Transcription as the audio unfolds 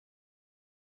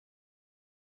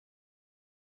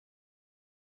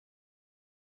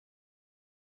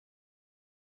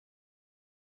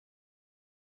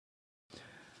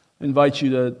I invite you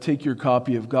to take your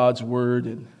copy of God's Word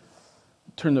and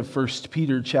turn to 1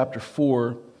 Peter chapter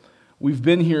 4. We've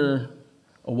been here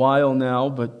a while now,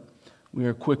 but we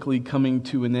are quickly coming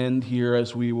to an end here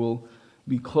as we will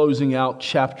be closing out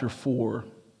chapter 4.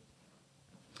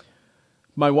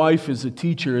 My wife is a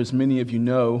teacher, as many of you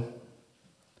know.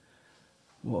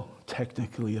 Well,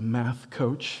 technically a math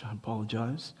coach, I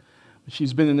apologize. But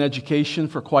she's been in education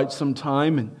for quite some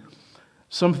time, and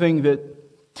something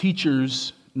that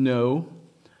teachers know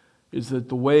is that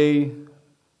the way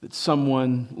that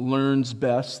someone learns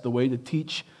best, the way to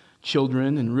teach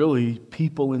children and really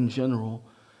people in general,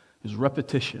 is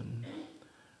repetition.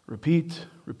 Repeat,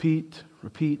 repeat,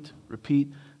 repeat,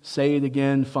 repeat. Say it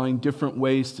again, find different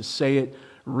ways to say it,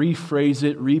 rephrase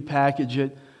it, repackage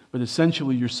it. But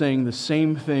essentially you're saying the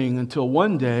same thing until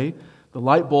one day the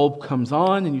light bulb comes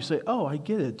on and you say, oh, I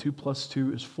get it. 2 plus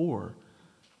 2 is 4.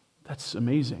 That's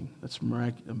amazing. That's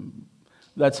miraculous.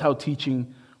 That's how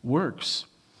teaching works.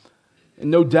 And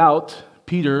no doubt,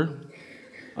 Peter,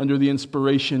 under the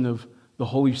inspiration of the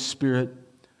Holy Spirit,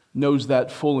 knows that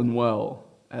full and well.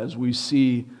 As we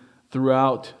see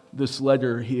throughout this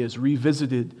letter, he has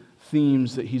revisited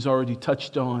themes that he's already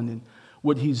touched on. And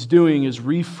what he's doing is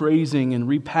rephrasing and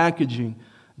repackaging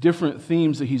different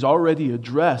themes that he's already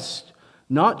addressed,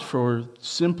 not for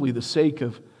simply the sake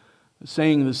of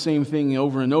saying the same thing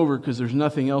over and over because there's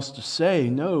nothing else to say.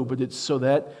 No, but it's so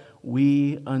that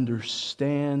we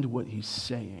understand what he's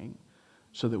saying,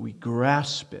 so that we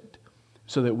grasp it,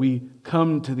 so that we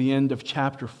come to the end of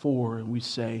chapter 4 and we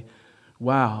say,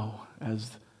 wow,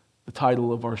 as the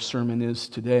title of our sermon is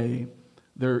today,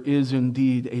 there is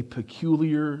indeed a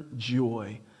peculiar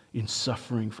joy in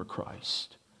suffering for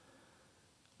Christ.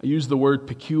 I use the word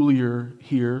peculiar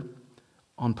here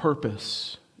on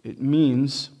purpose. It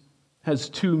has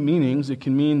two meanings. It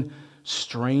can mean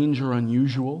strange or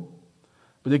unusual,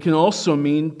 but it can also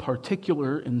mean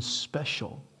particular and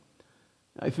special.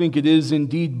 I think it is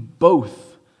indeed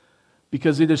both,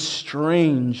 because it is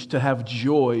strange to have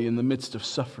joy in the midst of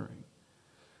suffering.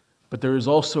 But there is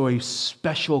also a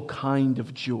special kind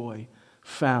of joy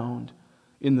found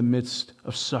in the midst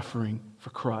of suffering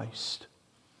for Christ.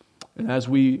 And as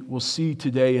we will see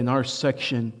today in our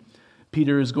section,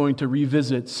 Peter is going to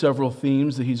revisit several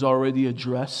themes that he's already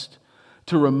addressed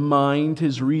to remind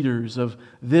his readers of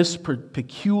this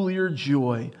peculiar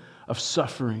joy of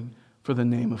suffering for the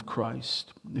name of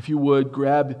Christ. If you would,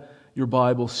 grab your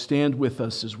Bible, stand with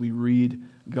us as we read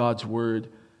God's Word.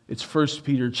 It's 1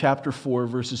 Peter chapter 4,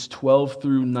 verses 12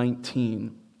 through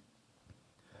 19.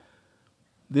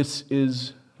 This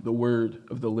is the Word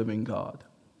of the living God.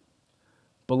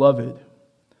 Beloved,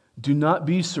 do not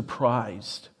be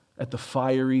surprised at the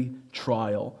fiery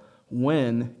trial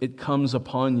when it comes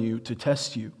upon you to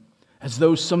test you, as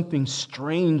though something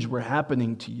strange were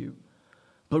happening to you.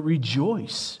 But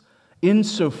rejoice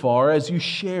insofar as you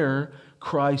share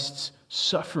Christ's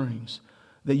sufferings,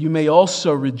 that you may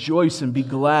also rejoice and be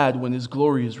glad when His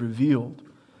glory is revealed.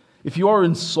 If you are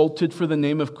insulted for the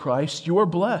name of Christ, you are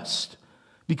blessed,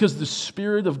 because the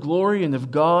Spirit of glory and of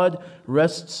God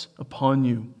rests upon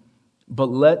you.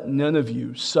 But let none of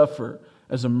you suffer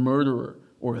as a murderer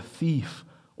or a thief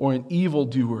or an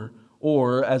evildoer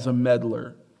or as a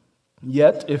meddler.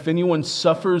 Yet if anyone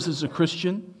suffers as a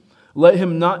Christian, let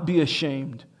him not be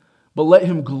ashamed, but let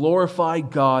him glorify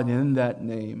God in that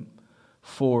name.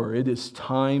 For it is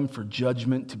time for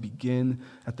judgment to begin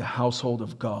at the household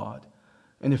of God.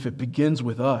 And if it begins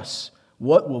with us,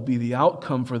 what will be the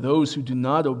outcome for those who do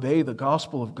not obey the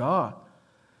gospel of God?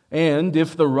 And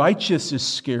if the righteous is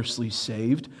scarcely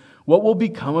saved, what will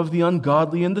become of the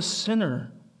ungodly and the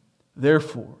sinner?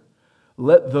 Therefore,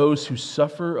 let those who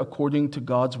suffer according to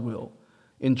God's will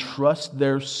entrust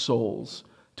their souls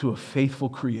to a faithful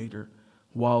Creator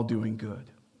while doing good.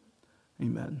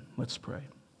 Amen. Let's pray.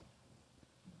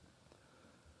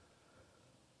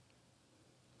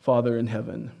 Father in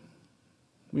heaven,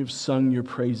 we have sung your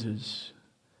praises.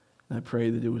 And I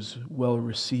pray that it was well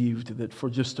received, that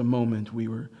for just a moment we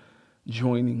were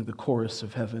joining the chorus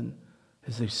of heaven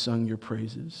as they sung your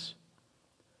praises.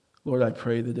 Lord, I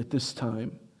pray that at this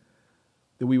time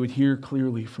that we would hear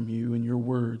clearly from you in your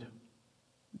word,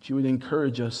 that you would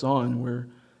encourage us on where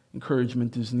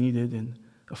encouragement is needed and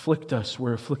afflict us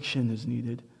where affliction is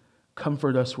needed,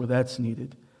 comfort us where that's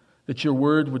needed, that your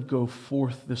word would go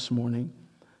forth this morning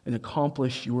and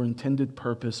accomplish your intended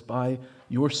purpose by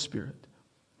your Spirit.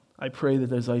 I pray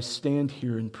that as I stand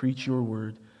here and preach your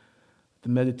word, the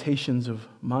meditations of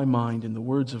my mind and the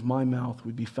words of my mouth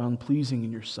would be found pleasing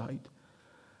in your sight.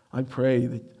 I pray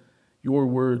that your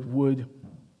word would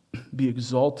be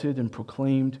exalted and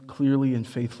proclaimed clearly and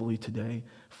faithfully today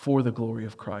for the glory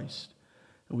of Christ.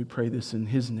 And we pray this in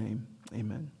His name.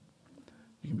 Amen.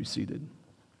 You can be seated.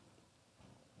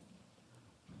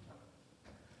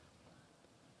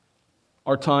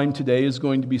 Our time today is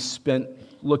going to be spent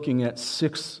looking at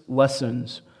 6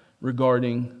 lessons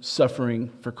regarding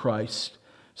suffering for Christ.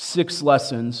 6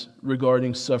 lessons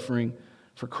regarding suffering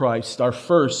for Christ. Our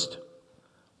first,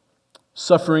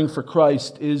 suffering for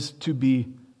Christ is to be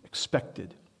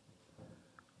expected.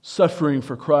 Suffering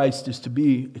for Christ is to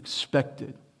be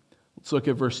expected. Let's look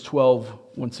at verse 12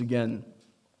 once again.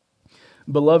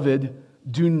 Beloved,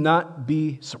 do not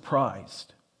be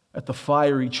surprised at the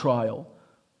fiery trial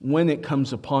when it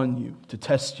comes upon you to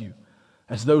test you,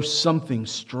 as though something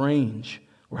strange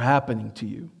were happening to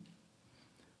you.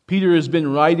 Peter has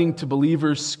been writing to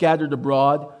believers scattered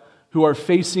abroad who are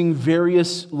facing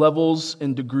various levels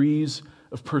and degrees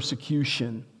of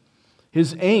persecution.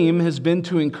 His aim has been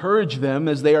to encourage them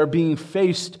as they are being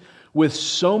faced with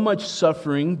so much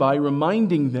suffering by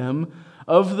reminding them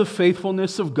of the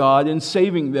faithfulness of God in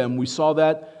saving them. We saw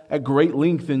that at great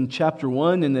length in chapter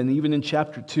 1 and then even in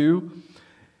chapter 2.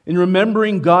 In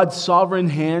remembering God's sovereign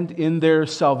hand in their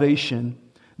salvation,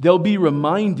 they'll be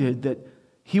reminded that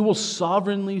He will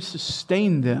sovereignly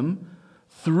sustain them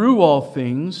through all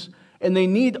things, and they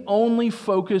need only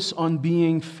focus on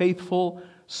being faithful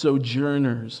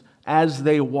sojourners as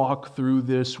they walk through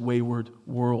this wayward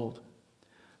world.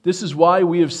 This is why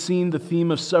we have seen the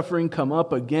theme of suffering come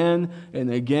up again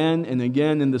and again and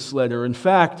again in this letter. In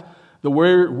fact, the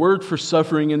word for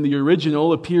suffering in the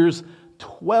original appears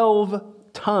 12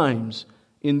 times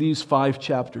in these 5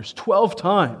 chapters. 12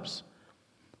 times.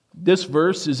 This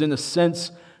verse is in a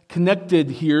sense connected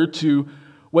here to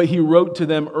what he wrote to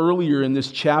them earlier in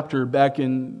this chapter, back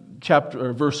in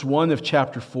verse 1 of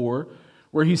chapter 4,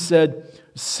 where he said,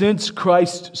 "Since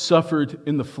Christ suffered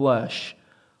in the flesh,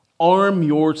 arm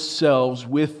yourselves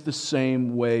with the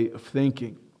same way of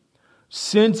thinking."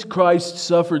 Since Christ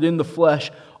suffered in the flesh,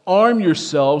 arm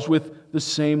yourselves with the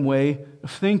same way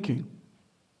of thinking.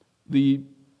 The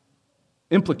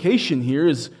implication here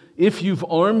is if you've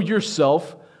armed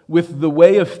yourself with the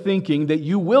way of thinking that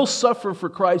you will suffer for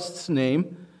Christ's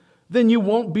name, then you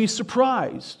won't be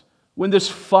surprised when this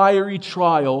fiery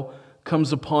trial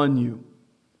comes upon you.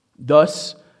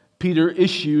 Thus, Peter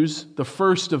issues the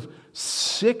first of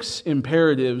 6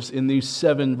 imperatives in these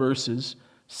 7 verses.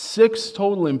 6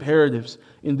 total imperatives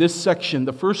in this section.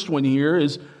 The first one here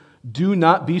is, do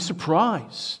not be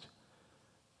surprised.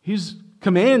 He's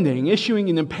commanding, issuing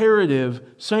an imperative,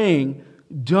 saying,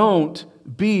 don't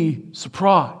be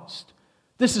surprised.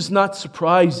 This is not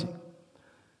surprising.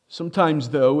 Sometimes,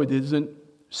 though, it isn't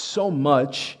so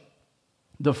much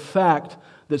the fact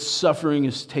that suffering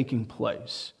is taking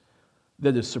place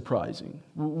that is surprising.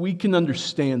 We can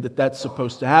understand that that's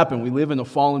supposed to happen. We live in a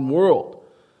fallen world.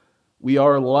 We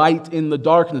are light in the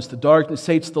darkness. The darkness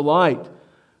hates the light.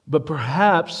 But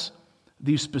perhaps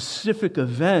the specific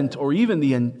event or even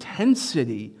the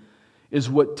intensity is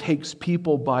what takes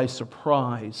people by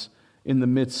surprise in the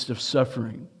midst of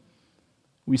suffering.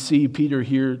 We see Peter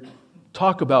here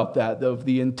talk about that, of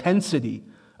the intensity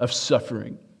of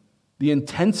suffering. The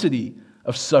intensity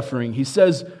of suffering. He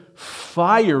says,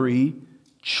 fiery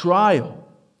trial.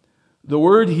 The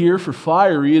word here for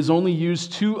fiery is only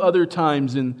used 2 other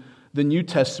times in the New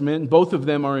Testament. Both of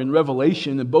them are in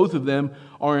Revelation, and both of them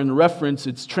are in reference,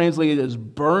 it's translated as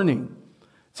burning.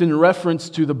 It's in reference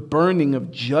to the burning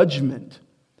of judgment.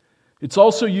 It's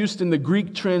also used in the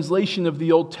Greek translation of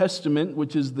the Old Testament,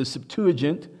 which is the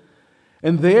Septuagint,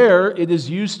 and there it is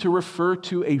used to refer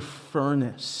to a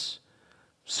furnace.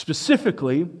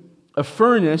 Specifically, a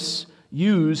furnace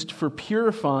used for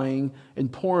purifying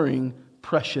and pouring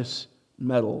precious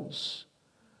metals.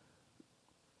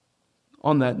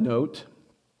 On that note,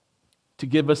 to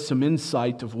give us some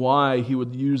insight of why he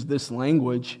would use this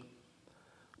language,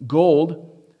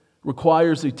 gold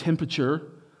requires a temperature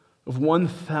of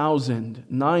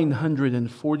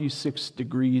 1,946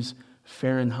 degrees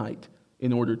Fahrenheit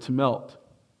in order to melt.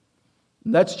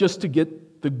 And that's just to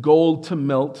get the gold to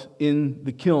melt in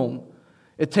the kiln.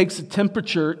 It takes a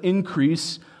temperature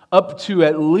increase up to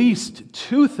at least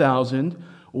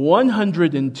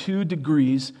 2,102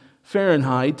 degrees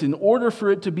Fahrenheit in order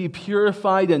for it to be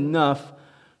purified enough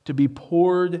to be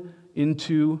poured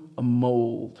into a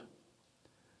mold.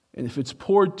 And if it's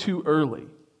poured too early,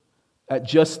 at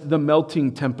just the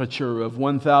melting temperature of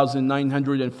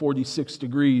 1,946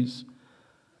 degrees,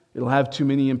 it'll have too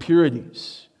many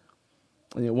impurities,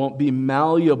 and it won't be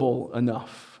malleable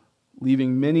enough,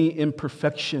 leaving many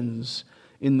imperfections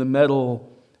in the metal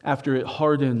after it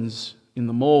hardens in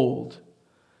the mold.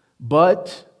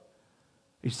 But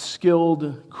a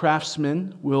skilled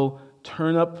craftsman will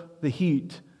turn up the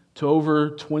heat to over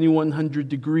 2100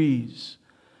 degrees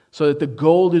so that the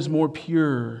gold is more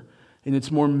pure and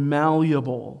it's more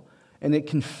malleable and it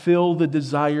can fill the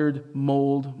desired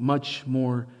mold much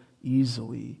more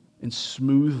easily and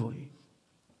smoothly.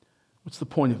 What's the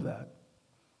point of that?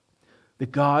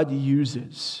 That God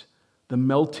uses the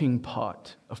melting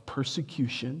pot of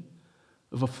persecution,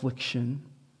 of affliction,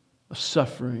 of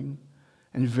suffering,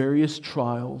 and various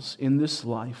trials in this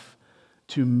life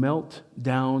to melt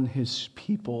down His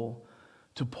people,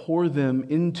 to pour them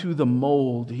into the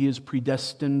mold He has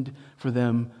predestined for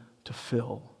them to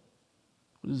fill.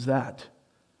 What is that?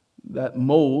 That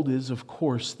mold is, of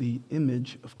course, the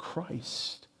image of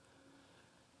Christ.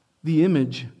 The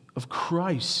image of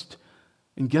Christ.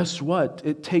 And guess what?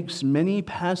 It takes many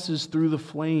passes through the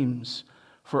flames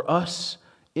for us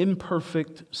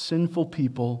imperfect, sinful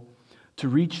people to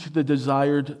reach the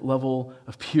desired level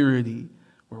of purity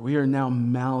where we are now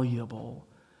malleable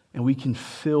and we can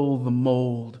fill the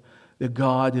mold that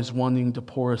God is wanting to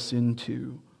pour us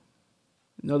into.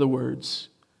 In other words,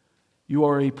 you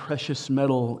are a precious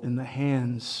metal in the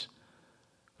hands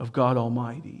of God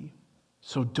Almighty.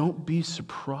 So don't be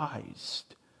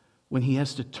surprised when He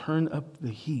has to turn up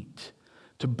the heat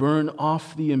to burn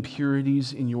off the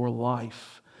impurities in your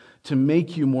life, to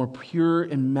make you more pure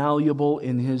and malleable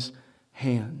in His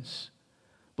hands.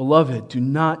 Beloved, do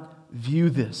not view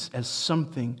this as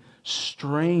something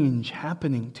strange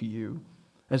happening to you,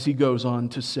 as he goes on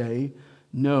to say.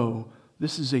 No,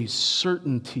 this is a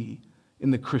certainty in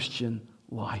the Christian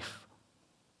life.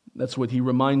 That's what he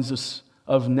reminds us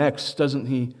of next, doesn't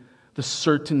he? The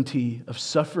certainty of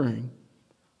suffering.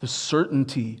 The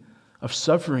certainty of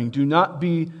suffering. Do not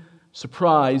be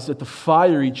surprised at the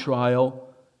fiery trial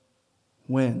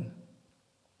when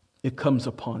it comes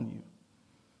upon you.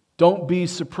 Don't be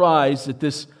surprised at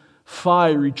this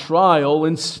fiery trial.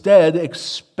 Instead,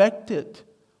 expect it.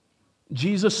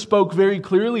 Jesus spoke very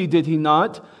clearly, did he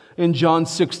not, in John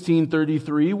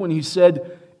 16:33, when he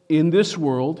said, "In this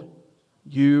world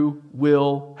you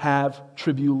will have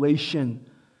tribulation."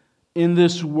 In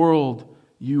this world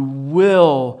you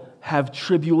will have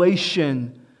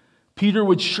tribulation. Peter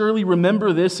would surely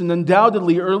remember this, and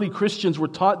undoubtedly early Christians were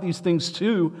taught these things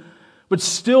too. But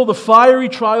still, the fiery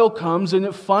trial comes and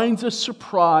it finds us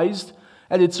surprised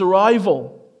at its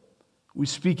arrival. We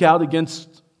speak out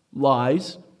against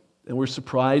lies, and we're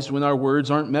surprised when our words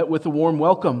aren't met with a warm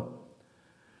welcome.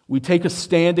 We take a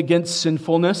stand against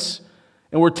sinfulness,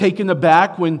 and we're taken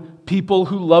aback when people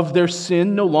who love their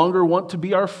sin no longer want to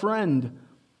be our friend.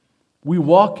 We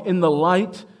walk in the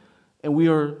light, and we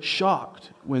are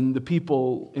shocked when the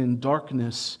people in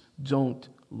darkness don't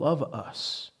love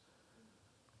us.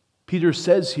 Peter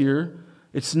says here,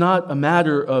 it's not a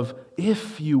matter of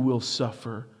if you will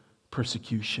suffer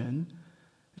persecution.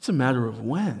 It's a matter of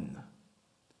when.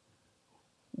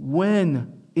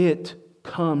 When it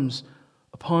comes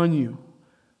upon you.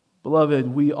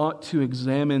 Beloved, we ought to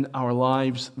examine our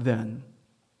lives then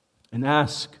and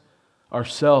ask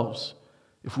ourselves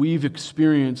if we've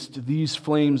experienced these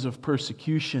flames of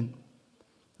persecution.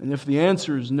 And if the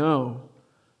answer is no,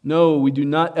 we do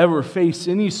not ever face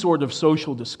any sort of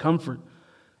social discomfort,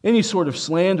 any sort of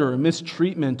slander or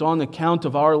mistreatment on account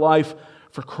of our life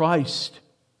for Christ,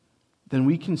 then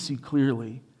we can see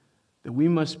clearly that we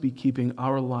must be keeping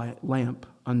our lamp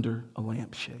under a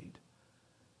lampshade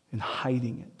and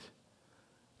hiding it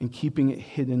and keeping it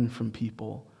hidden from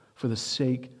people for the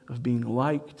sake of being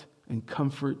liked and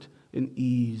comfort and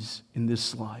ease in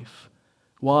this life.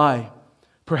 Why?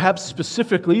 Perhaps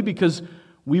specifically because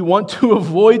we want to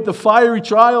avoid the fiery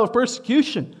trial of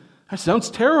persecution. That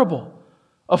sounds terrible.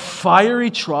 A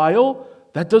fiery trial?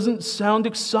 That doesn't sound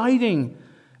exciting.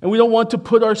 And we don't want to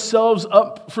put ourselves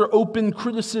up for open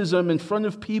criticism in front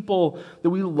of people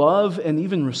that we love and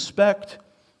even respect.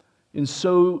 In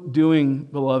so doing,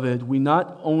 beloved, we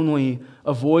not only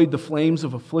avoid the flames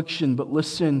of affliction, but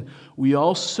listen, we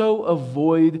also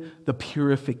avoid the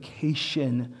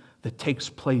purification that takes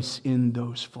place in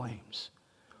those flames.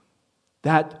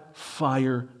 That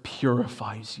fire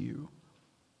purifies you.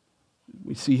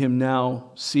 We see him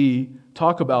now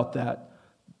talk about that.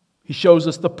 He shows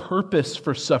us the purpose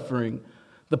for suffering.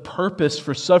 The purpose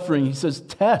for suffering, he says,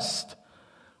 test.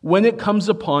 When it comes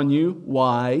upon you,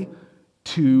 why?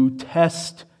 To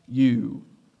test you.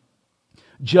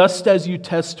 Just as you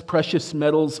test precious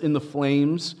metals in the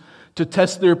flames to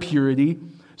test their purity,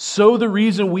 so the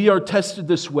reason we are tested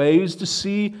this way is to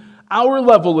see our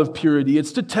level of purity.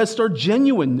 It's to test our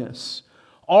genuineness.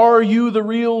 Are you the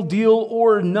real deal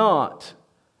or not?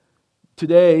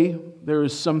 Today, there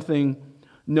is something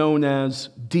known as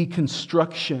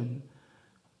deconstruction.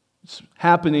 It's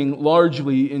happening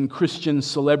largely in Christian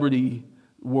celebrity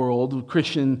world,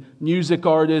 Christian music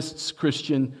artists,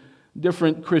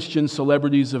 different Christian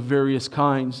celebrities of various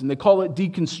kinds. And they call it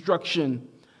deconstruction.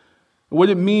 What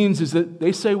it means is that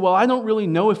they say, well, I don't really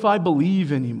know if I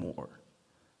believe anymore.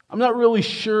 I'm not really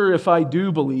sure if I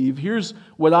do believe. Here's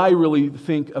what I really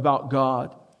think about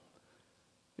God.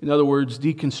 In other words,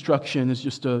 deconstruction is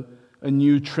just a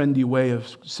new trendy way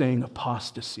of saying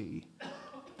apostasy.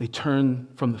 They turn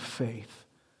from the faith.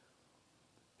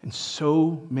 And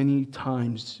so many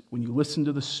times when you listen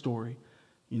to the story,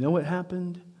 you know what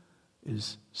happened?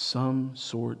 Is some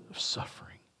sort of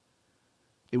suffering.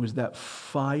 It was that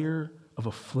fire of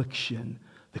affliction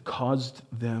that caused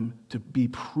them to be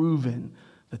proven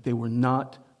that they were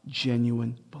not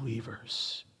genuine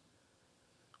believers.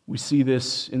 We see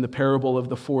this in the parable of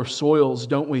the 4 soils,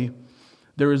 don't we?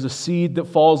 There is a seed that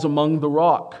falls among the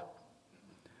rock.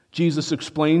 Jesus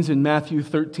explains in Matthew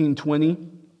 13:20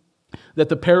 that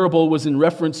the parable was in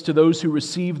reference to those who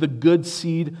receive the good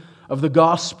seed of the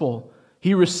gospel.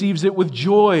 He receives it with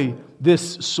joy,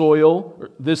 this soil,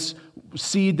 this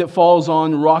seed that falls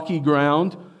on rocky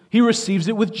ground. He receives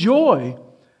it with joy,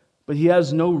 but he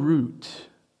has no root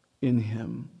in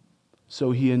him.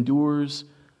 So he endures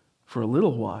for a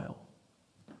little while.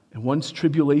 And once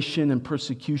tribulation and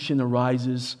persecution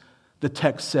arises, the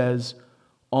text says,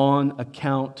 on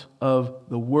account of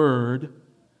the word,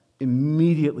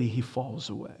 immediately he falls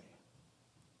away.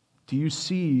 Do you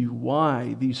see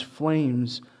why these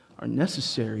flames are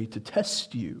necessary to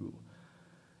test you?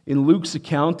 In Luke's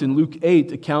account, in Luke 8,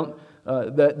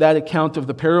 that account of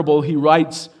the parable, he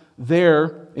writes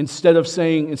there, instead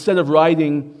of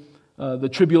writing the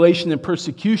tribulation and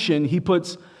persecution, he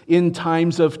puts in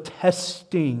times of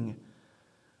testing,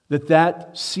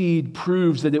 that seed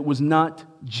proves that it was not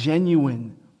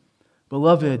genuine.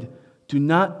 Beloved, do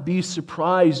not be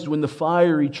surprised when the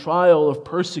fiery trial of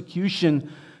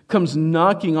persecution comes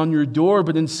knocking on your door,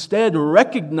 but instead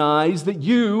recognize that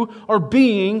you are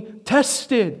being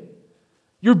tested.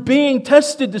 You're being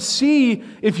tested to see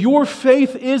if your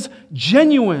faith is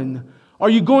genuine. Are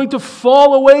you going to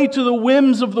fall away to the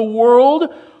whims of the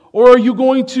world, or are you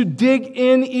going to dig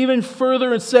in even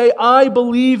further and say, I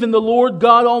believe in the Lord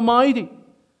God Almighty?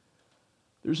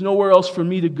 There's nowhere else for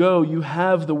me to go. You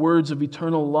have the words of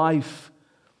eternal life.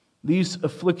 These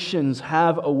afflictions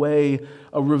have a way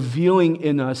of revealing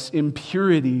in us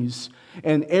impurities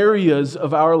and areas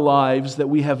of our lives that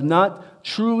we have not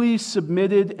truly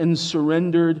submitted and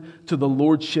surrendered to the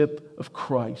Lordship of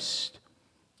Christ.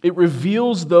 It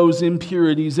reveals those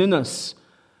impurities in us.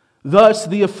 Thus,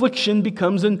 the affliction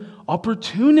becomes an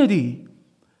opportunity,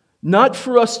 not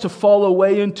for us to fall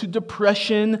away into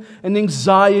depression and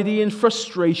anxiety and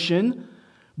frustration,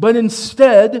 but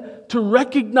instead to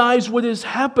recognize what is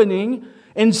happening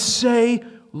and say,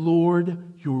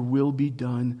 Lord, your will be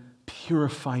done.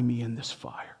 Purify me in this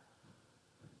fire.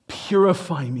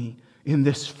 Purify me in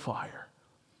this fire.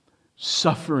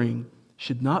 Suffering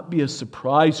should not be a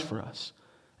surprise for us,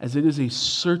 as it is a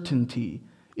certainty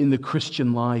in the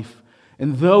Christian life.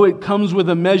 And though it comes with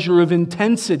a measure of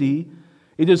intensity,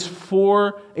 it is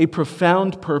for a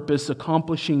profound purpose,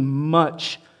 accomplishing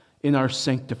much in our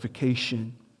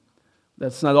sanctification.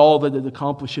 That's not all that it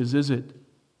accomplishes, is it?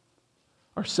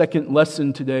 Our second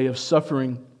lesson today of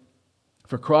suffering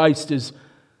for Christ is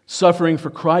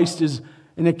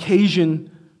an occasion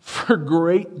for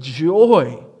great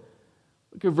joy.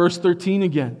 Look at verse 13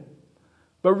 again.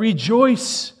 But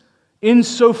rejoice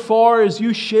insofar as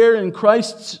you share in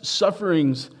Christ's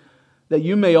sufferings, that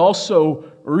you may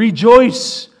also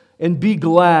rejoice and be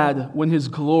glad when His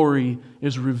glory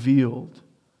is revealed.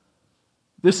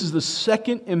 This is the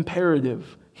second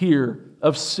imperative here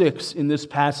of 6 in this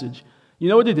passage. You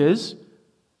know what it is?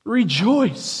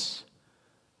 Rejoice.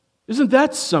 Isn't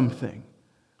that something?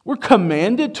 We're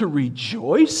commanded to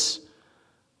rejoice.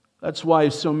 That's why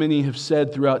so many have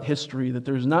said throughout history that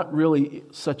there's not really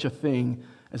such a thing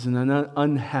as an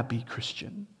unhappy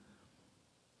Christian.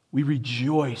 We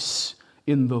rejoice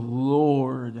in the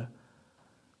Lord.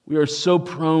 We are so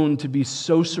prone to be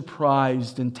so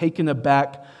surprised and taken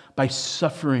aback by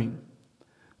suffering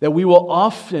that we will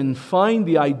often find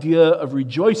the idea of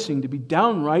rejoicing to be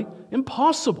downright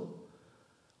impossible.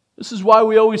 This is why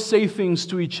we always say things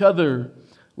to each other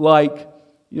like,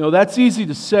 that's easy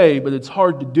to say, but it's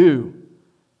hard to do.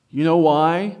 You know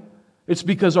why? It's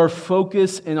because our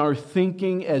focus and our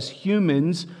thinking as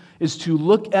humans is to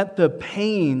look at the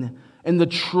pain and the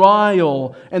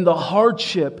trial and the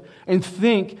hardship and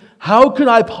think, how could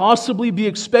I possibly be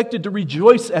expected to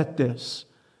rejoice at this?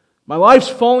 My life's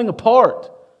falling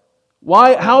apart.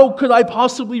 How could I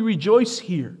possibly rejoice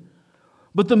here?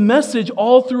 But the message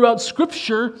all throughout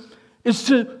Scripture is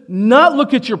to not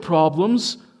look at your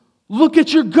problems, look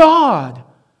at your God.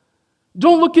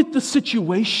 Don't look at the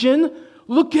situation,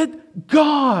 look at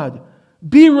God.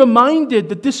 Be reminded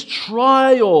that this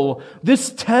trial,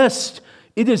 this test,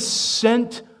 it is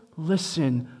sent,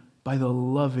 listen, by the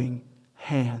loving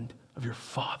hand of your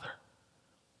Father.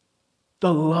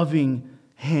 The loving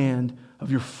hand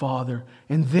of your Father.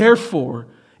 And therefore,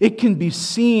 it can be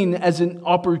seen as an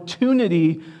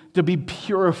opportunity to be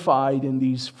purified in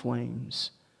these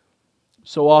flames.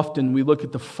 So often we look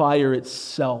at the fire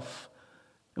itself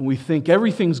and we think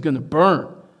everything's going to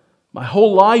burn. My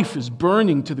whole life is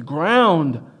burning to the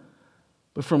ground.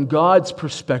 But from God's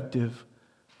perspective,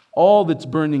 all that's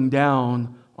burning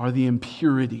down are the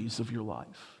impurities of your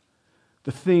life.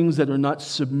 The things that are not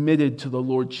submitted to the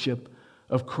lordship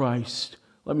of Christ.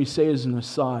 Let me say as an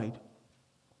aside,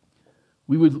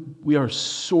 we are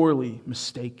sorely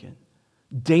mistaken,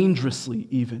 dangerously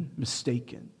even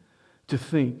mistaken, to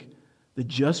think that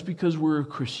just because we're a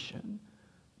Christian,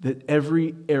 that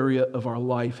every area of our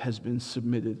life has been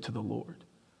submitted to the Lord.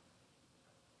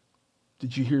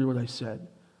 Did you hear what I said?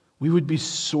 We would be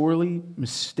sorely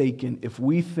mistaken if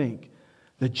we think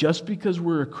that just because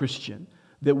we're a Christian,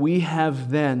 that we have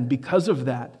then, because of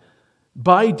that,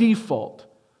 by default,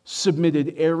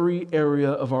 submitted every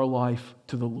area of our life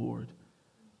to the Lord.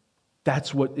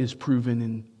 That's what is proven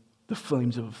in the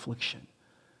flames of affliction,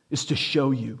 is to show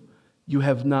you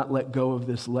have not let go of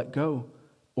this. Let go,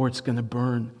 or it's going to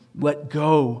burn. Let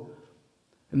go.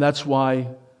 And that's why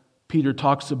Peter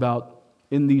talks about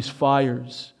in these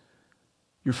fires,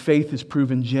 your faith is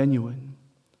proven genuine,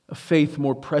 a faith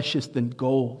more precious than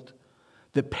gold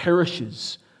that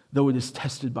perishes though it is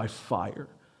tested by fire.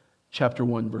 Chapter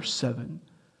 1, verse 7.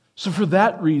 So for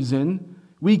that reason,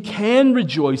 we can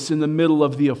rejoice in the middle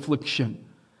of the affliction.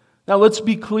 Now let's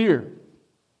be clear.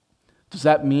 Does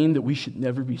that mean that we should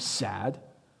never be sad?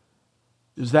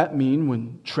 Does that mean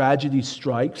when tragedy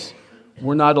strikes,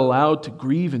 we're not allowed to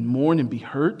grieve and mourn and be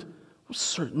hurt? Well,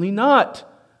 certainly not.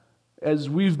 As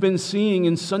we've been seeing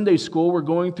in Sunday school, we're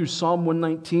going through Psalm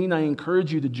 119. I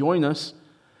encourage you to join us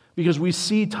because we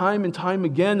see time and time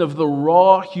again of the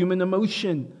raw human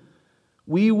emotion.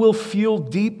 We will feel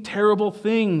deep, terrible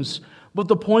things, but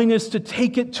the point is to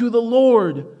take it to the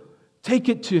Lord. Take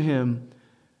it to Him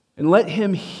and let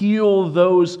Him heal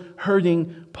those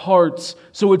hurting parts.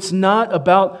 So it's not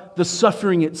about the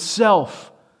suffering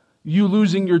itself, you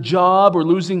losing your job or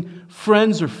losing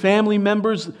friends or family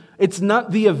members. It's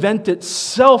not the event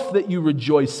itself that you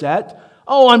rejoice at.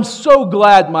 Oh, I'm so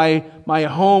glad my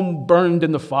home burned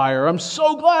in the fire. I'm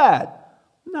so glad.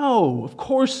 No, of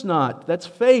course not. That's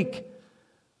fake.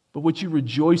 But what you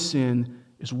rejoice in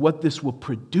is what this will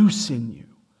produce in you.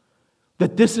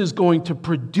 That this is going to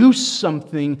produce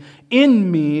something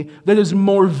in me that is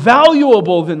more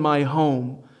valuable than my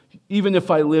home. Even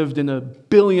if I lived in a $1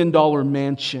 billion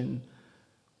mansion,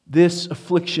 this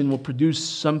affliction will produce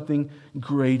something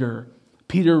greater.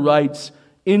 Peter writes,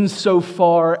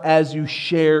 insofar as you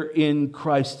share in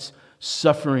Christ's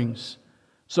sufferings.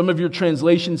 Some of your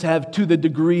translations have to the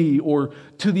degree or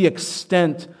to the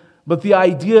extent, but the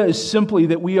idea is simply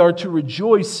that we are to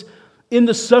rejoice in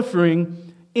the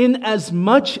suffering in as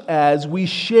much as we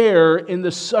share in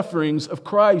the sufferings of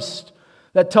Christ.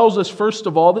 That tells us, first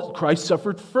of all, that Christ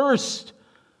suffered first.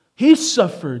 He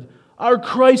suffered. Our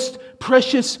Christ,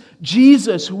 precious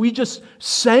Jesus, who we just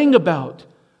sang about.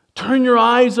 Turn your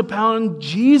eyes upon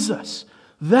Jesus.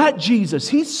 That Jesus,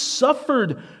 He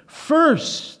suffered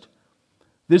first.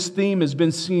 This theme has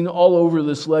been seen all over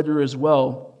this letter as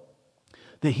well,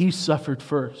 that He suffered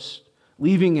first,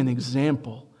 leaving an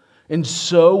example. And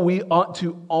so we ought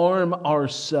to arm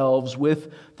ourselves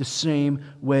with the same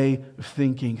way of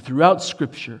thinking. Throughout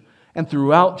Scripture and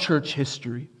throughout church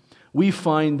history, we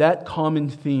find that common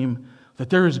theme that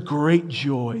there is great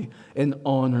joy and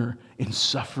honor in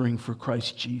suffering for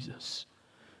Christ Jesus.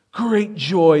 Great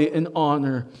joy and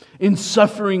honor in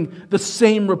suffering the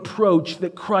same reproach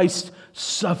that Christ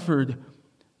suffered.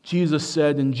 Jesus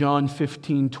said in John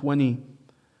 15:20,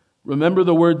 remember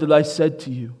the word that I said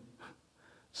to you.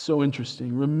 So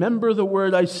interesting. Remember the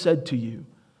word I said to you.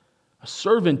 A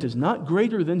servant is not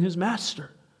greater than his master.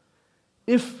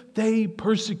 If they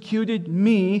persecuted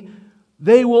me,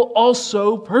 they will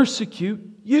also persecute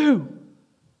you.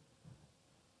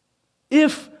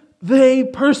 If they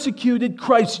persecuted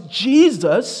Christ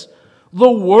Jesus,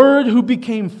 the Word who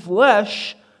became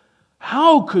flesh,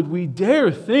 how could we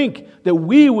dare think that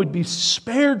we would be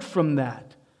spared from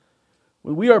that?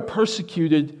 When we are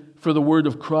persecuted for the Word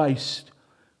of Christ,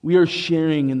 we are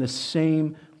sharing in the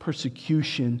same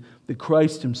persecution that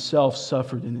Christ himself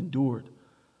suffered and endured.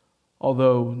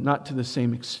 Although not to the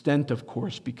same extent, of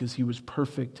course, because he was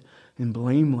perfect and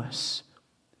blameless.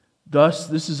 Thus,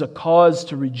 this is a cause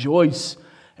to rejoice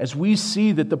as we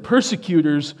see that the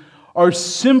persecutors are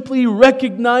simply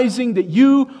recognizing that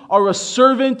you are a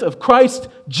servant of Christ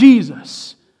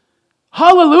Jesus.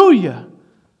 Hallelujah!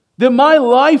 That my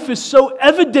life is so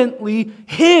evidently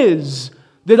His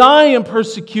that I am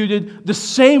persecuted the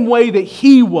same way that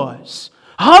He was.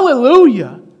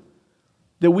 Hallelujah!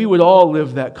 That we would all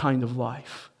live that kind of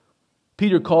life.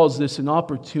 Peter calls this an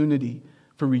opportunity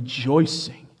for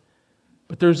rejoicing.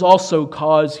 But there's also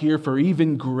cause here for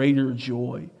even greater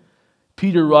joy.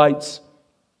 Peter writes,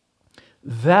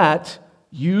 that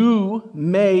you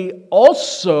may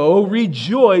also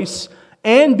rejoice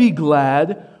and be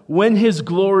glad when His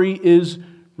glory is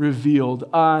revealed.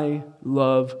 I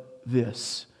love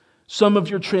this. Some of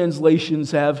your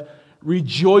translations have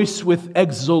rejoice with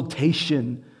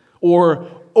exultation, or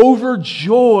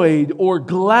overjoyed, or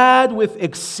glad with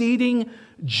exceeding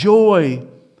joy.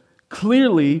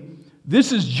 Clearly,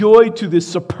 this is joy to the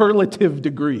superlative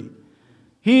degree.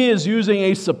 He is using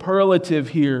a superlative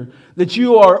here, that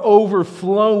you are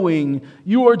overflowing.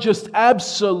 You are just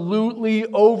absolutely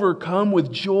overcome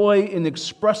with joy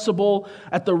inexpressible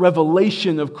at the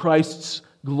revelation of Christ's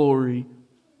glory.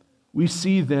 We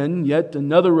see then yet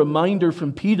another reminder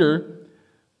from Peter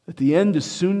that the end is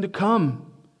soon to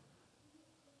come.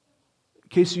 In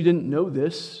case you didn't know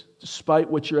this, despite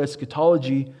what your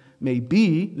eschatology may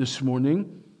be this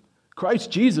morning, Christ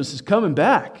Jesus is coming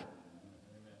back.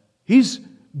 He's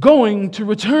going to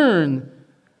return.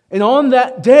 And on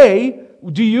that day,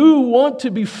 do you want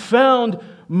to be found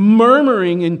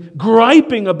murmuring and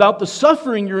griping about the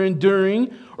suffering you're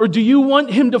enduring, or do you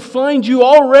want Him to find you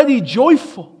already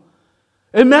joyful?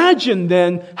 Imagine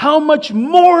then how much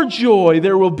more joy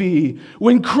there will be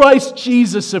when Christ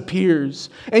Jesus appears,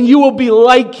 and you will be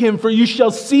like Him, for you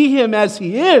shall see Him as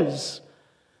He is.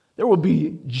 There will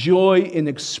be joy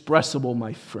inexpressible,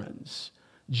 my friends.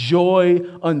 Joy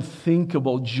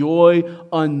unthinkable, joy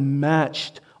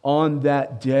unmatched on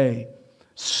that day.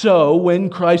 So, when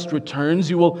Christ returns,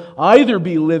 you will either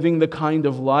be living the kind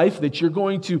of life that you're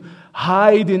going to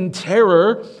hide in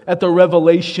terror at the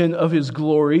revelation of His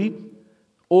glory,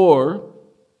 or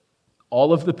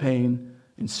all of the pain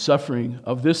and suffering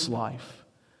of this life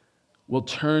will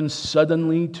turn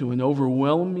suddenly to an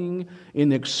overwhelming,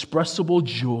 inexpressible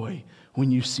joy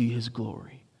when you see His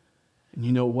glory. And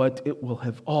you know what? It will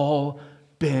have all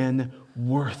been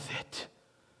worth it.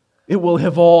 It will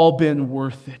have all been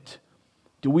worth it.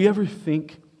 Do we ever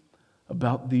think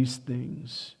about these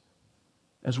things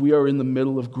as we are in the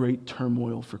middle of great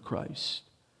turmoil for Christ?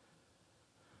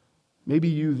 Maybe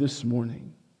you this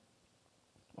morning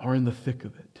are in the thick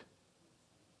of it.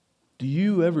 Do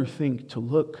you ever think to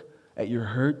look at your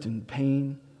hurt and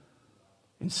pain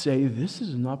and say, this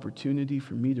is an opportunity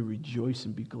for me to rejoice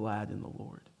and be glad in the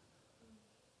Lord?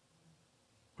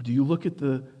 Or do you look at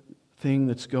the thing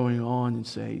that's going on and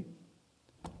say,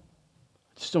 I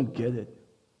just don't get it.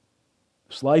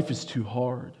 This life is too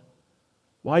hard.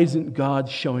 Why isn't God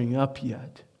showing up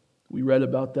yet? We read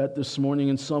about that this morning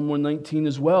in Psalm 119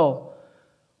 as well.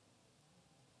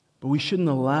 But we shouldn't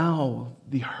allow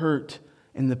the hurt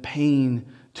and the pain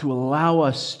to allow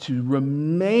us to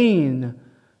remain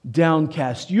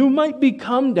downcast. You might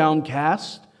become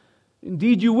downcast.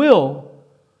 Indeed, you will.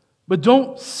 But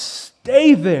don't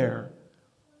stay there.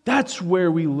 That's where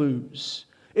we lose.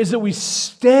 Is that we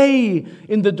stay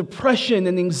in the depression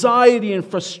and anxiety and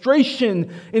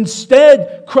frustration.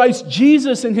 Instead, Christ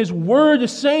Jesus in His Word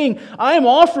is saying, I am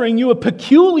offering you a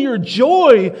peculiar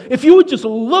joy if you would just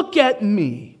look at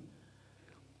me.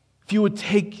 If you would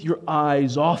take your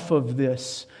eyes off of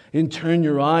this and turn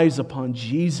your eyes upon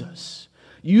Jesus.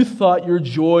 You thought your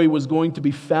joy was going to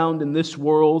be found in this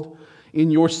world,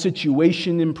 in your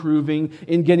situation improving,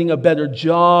 in getting a better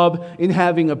job, in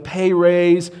having a pay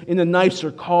raise, in a nicer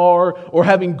car, or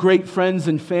having great friends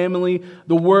and family.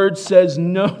 The Word says,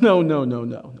 no.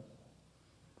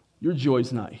 Your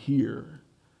joy's not here.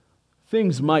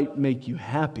 Things might make you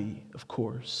happy, of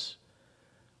course.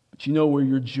 But you know where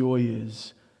your joy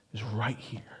is right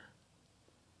here.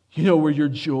 You know where your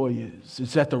joy is.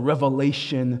 It's at the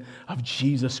revelation of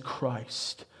Jesus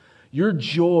Christ. Your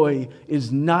joy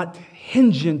is not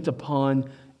hingent upon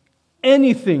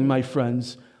anything, my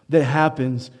friends, that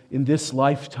happens in this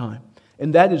lifetime.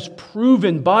 And that is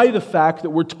proven by the fact that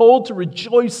we're told to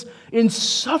rejoice in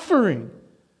suffering.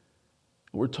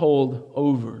 We're told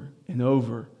over and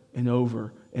over and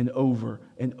over and over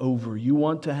and over. You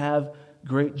want to have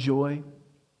great joy?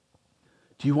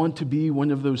 Do you want to be one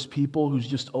of those people who's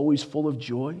just always full of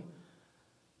joy?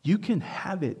 You can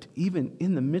have it even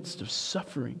in the midst of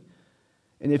suffering.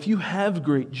 And if you have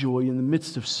great joy in the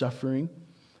midst of suffering,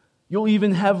 you'll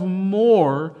even have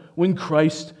more when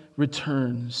Christ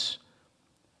returns.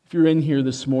 If you're in here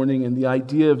this morning and the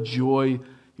idea of joy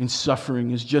in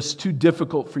suffering is just too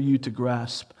difficult for you to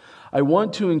grasp, I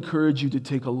want to encourage you to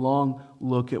take a long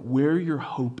look at where your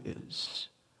hope is.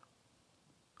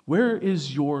 Where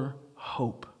is your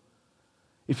hope?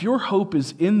 If your hope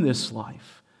is in this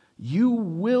life, you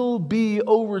will be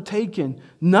overtaken,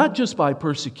 not just by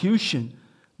persecution,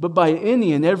 but by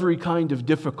any and every kind of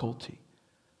difficulty.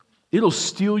 It'll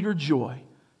steal your joy.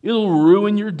 It'll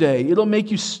ruin your day. It'll make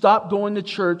you stop going to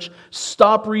church,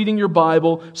 stop reading your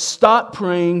Bible, stop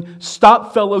praying,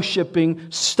 stop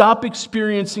fellowshipping, stop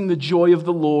experiencing the joy of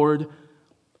the Lord.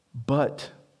 But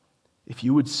if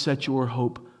you would set your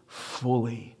hope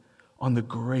fully on the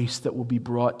grace that will be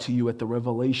brought to you at the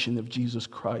revelation of Jesus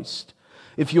Christ,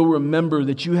 if you'll remember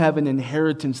that you have an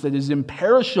inheritance that is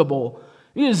imperishable,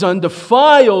 it is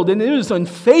undefiled, and it is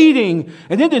unfading,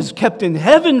 and it is kept in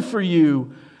heaven for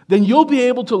you, then you'll be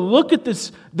able to look at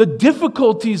the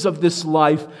difficulties of this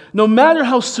life, no matter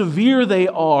how severe they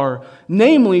are,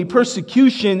 namely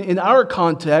persecution in our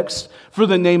context for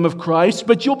the name of Christ,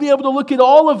 but you'll be able to look at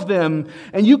all of them,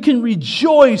 and you can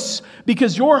rejoice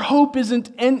because your hope isn't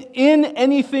in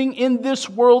anything in this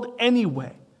world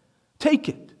anyway. Take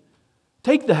it.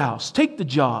 Take the house. Take the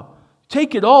job.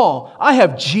 Take it all. I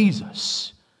have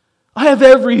Jesus. I have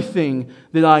everything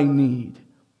that I need.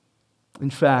 In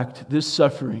fact, this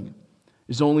suffering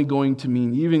is only going to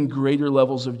mean even greater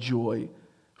levels of joy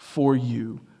for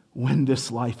you when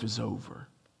this life is over.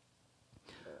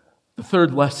 The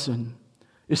third lesson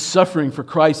is suffering for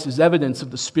Christ is evidence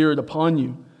of the Spirit upon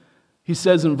you. He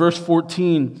says in verse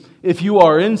 14, if you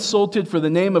are insulted for the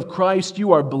name of Christ,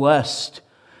 you are blessed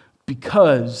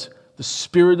because the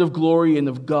Spirit of glory and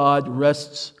of God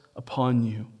rests upon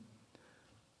you.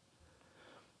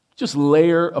 Just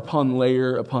layer upon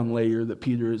layer upon layer that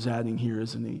Peter is adding here,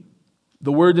 isn't he?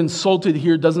 The word insulted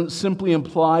here doesn't simply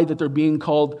imply that they're being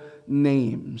called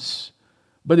names,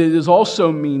 but it is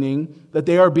also meaning that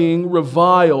they are being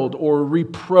reviled or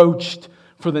reproached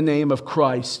for the name of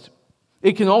Christ.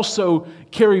 It can also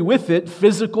carry with it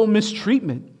physical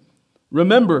mistreatment.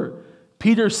 Remember,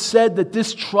 Peter said that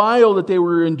this trial that they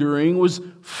were enduring was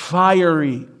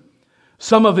fiery.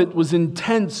 Some of it was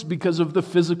intense because of the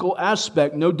physical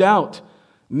aspect, no doubt.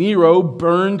 Nero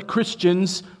burned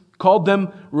Christians, called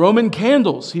them Roman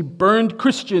candles. He burned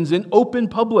Christians in open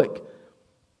public.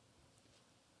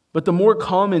 But the more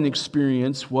common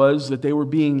experience was that they were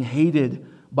being hated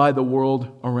by the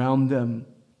world around them.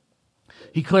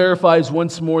 He clarifies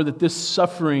once more that this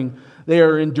suffering they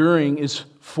are enduring is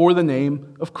for the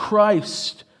name of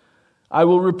Christ. I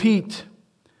will repeat,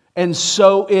 and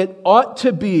so it ought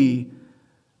to be,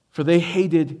 for they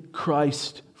hated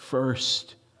Christ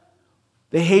first.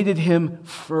 They hated Him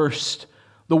first.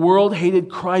 The world hated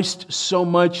Christ so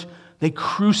much, they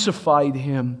crucified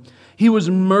Him. He was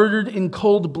murdered in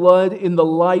cold blood in the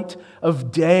light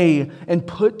of day and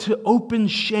put to open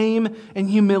shame and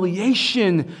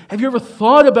humiliation. Have you ever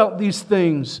thought about these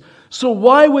things? So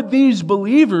why would these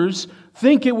believers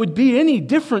think it would be any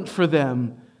different for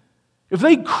them? If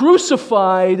they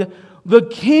crucified the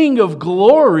King of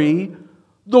glory,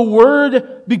 the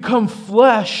Word become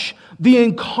flesh, the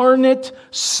incarnate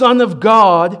Son of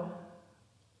God,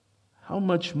 how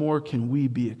much more can we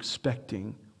be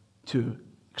expecting to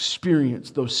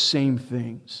experience those same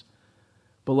things?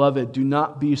 Beloved, do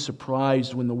not be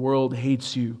surprised when the world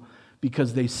hates you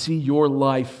because they see your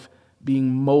life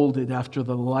being molded after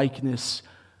the likeness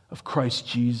of Christ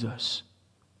Jesus.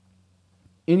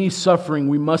 Any suffering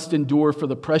we must endure for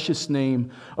the precious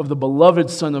name of the beloved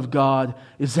Son of God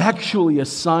is actually a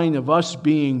sign of us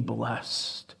being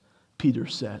blessed, Peter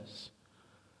says.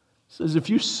 He says, if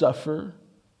you suffer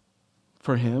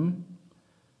for Him,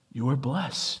 you are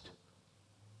blessed.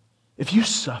 If you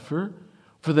suffer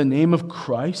for the name of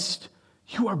Christ,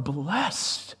 you are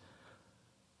blessed.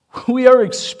 We are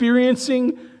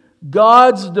experiencing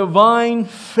God's divine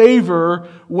favor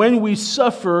when we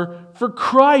suffer for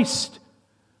Christ,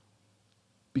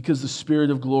 because the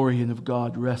Spirit of glory and of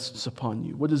God rests upon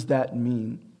you. What does that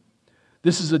mean?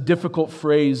 This is a difficult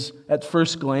phrase at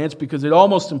first glance because it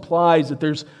almost implies that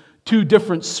there's two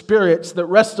different spirits that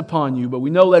rest upon you, but we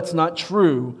know that's not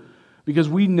true because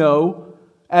we know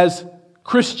as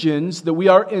Christians that we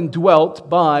are indwelt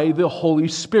by the Holy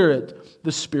Spirit,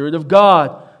 the Spirit of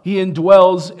God. He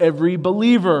indwells every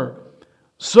believer.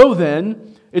 So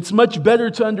then, it's much better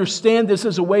to understand this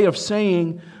as a way of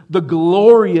saying the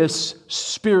glorious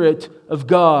Spirit of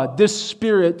God. This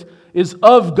Spirit is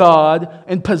of God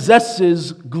and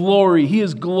possesses glory. He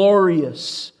is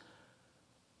glorious.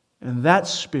 And that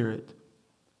Spirit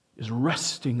is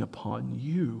resting upon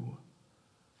you.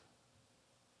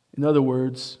 In other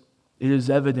words, it is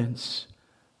evidence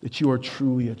that you are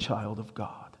truly a child of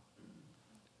God.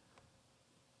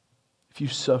 If you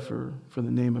suffer for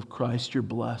the name of Christ, you're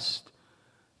blessed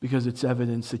because it's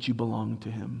evidence that you belong to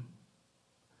Him.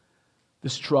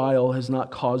 This trial has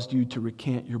not caused you to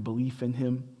recant your belief in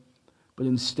Him, but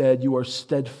instead you are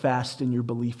steadfast in your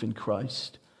belief in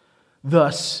Christ,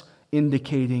 thus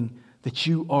indicating that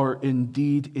you are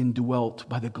indeed indwelt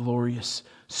by the glorious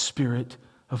Spirit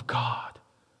of God.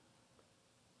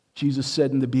 Jesus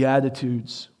said in the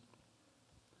Beatitudes,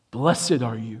 "Blessed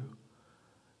are you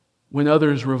when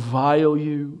others revile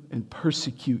you and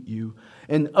persecute you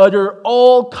and utter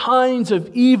all kinds of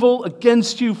evil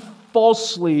against you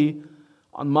falsely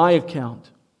on my account."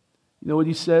 You know what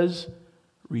He says?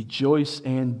 Rejoice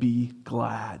and be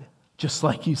glad. Just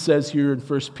like He says here in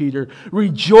 1 Peter,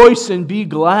 rejoice and be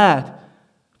glad,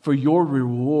 for your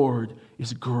reward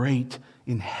is great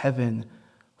in heaven.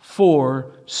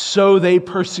 For so they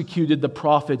persecuted the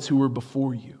prophets who were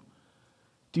before you.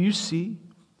 Do you see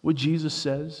what Jesus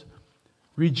says?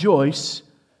 Rejoice,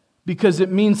 because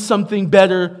it means something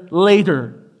better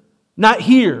later, not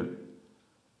here.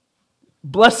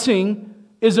 Blessing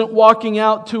isn't walking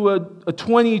out to a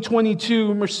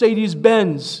 2022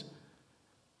 Mercedes-Benz.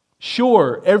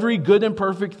 Sure, every good and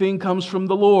perfect thing comes from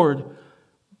the Lord,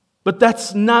 but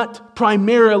that's not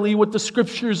primarily what the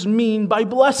Scriptures mean by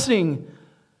blessing.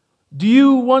 Do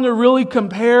you want to really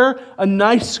compare a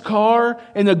nice car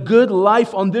and a good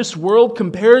life on this world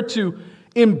compared to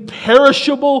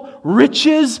imperishable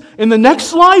riches in the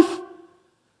next life?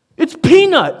 It's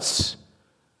peanuts.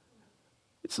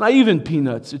 It's not even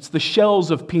peanuts. It's the shells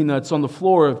of peanuts on the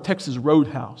floor of Texas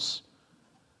Roadhouse.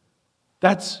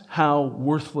 That's how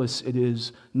worthless it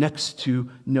is next to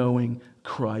knowing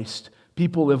Christ.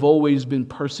 People have always been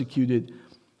persecuted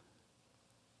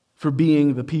for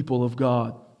being the people of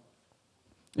God.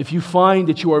 If you find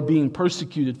that you are being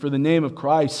persecuted for the name of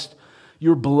Christ,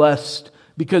 you're blessed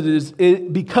because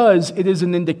it is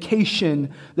an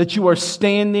indication that you are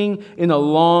standing in a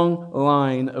long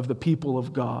line of the people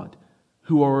of God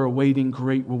who are awaiting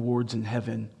great rewards in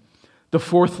heaven. The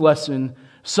fourth lesson,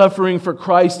 suffering for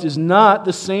Christ is not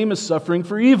the same as suffering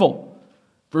for evil.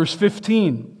 Verse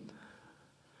 15,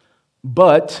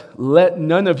 but let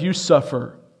none of you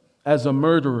suffer as a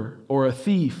murderer or a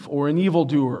thief or an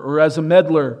evildoer or as a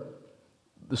meddler,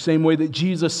 the same way that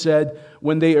Jesus said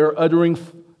when they are uttering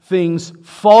things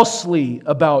falsely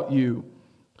about you.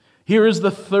 Here is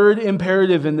the third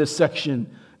imperative in this section,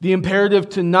 the imperative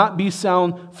to not be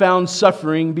found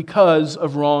suffering because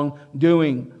of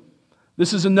wrongdoing.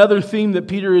 This is another theme that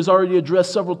Peter has already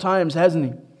addressed several times,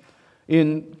 hasn't he?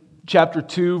 In chapter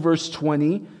 2, verse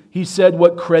 20, he said,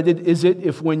 what credit is it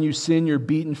if when you sin you're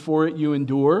beaten for it, you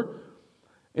endure?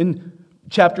 In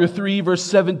chapter 3, verse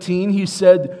 17, he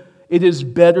said, it is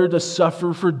better to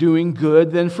suffer for doing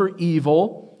good than for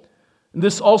evil. And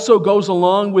this also goes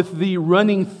along with the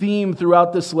running theme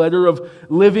throughout this letter of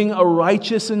living a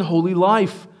righteous and holy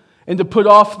life and to put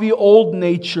off the old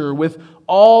nature with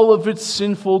all of its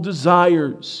sinful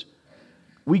desires.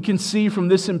 We can see from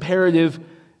this imperative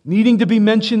needing to be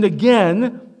mentioned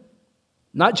again,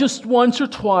 not just once or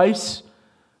twice,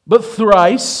 but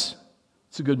thrice.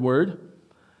 It's a good word.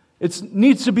 It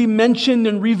needs to be mentioned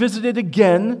and revisited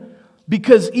again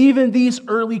because even these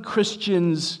early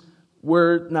Christians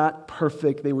were not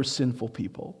perfect. They were sinful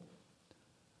people.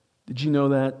 Did you know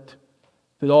that?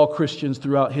 That all Christians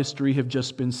throughout history have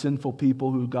just been sinful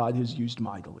people who God has used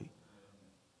mightily.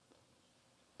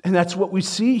 And that's what we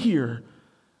see here.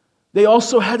 They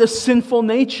also had a sinful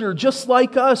nature, just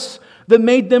like us, that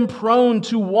made them prone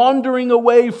to wandering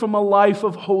away from a life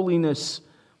of holiness.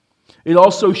 It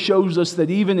also shows us that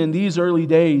even in these early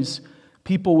days,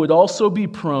 people would also be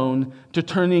prone to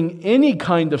turning any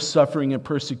kind of suffering and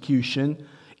persecution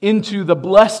into the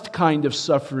blessed kind of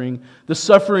suffering, the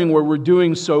suffering where we're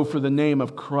doing so for the name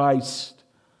of Christ.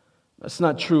 That's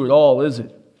not true at all, is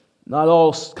it? Not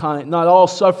all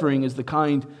suffering is the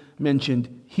kind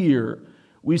mentioned here.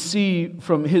 We see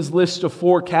from his list of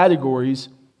 4 categories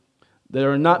that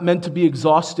are not meant to be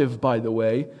exhaustive, by the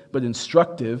way, but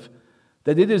instructive,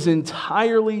 that it is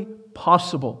entirely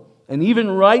possible and even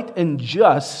right and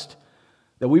just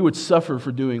that we would suffer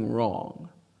for doing wrong,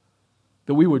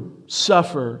 that we would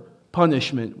suffer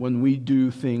punishment when we do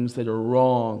things that are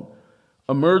wrong.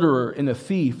 A murderer and a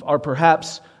thief are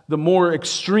perhaps the more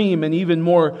extreme and even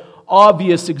more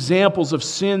obvious examples of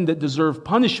sin that deserve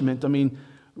punishment. I mean,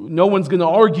 no one's going to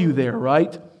argue there,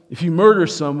 right? If you murder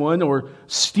someone or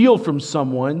steal from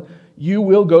someone, you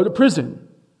will go to prison.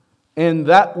 And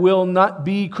that will not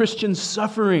be Christian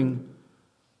suffering.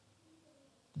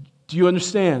 Do you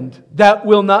understand? That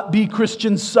will not be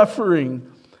Christian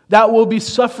suffering. That will be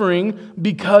suffering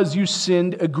because you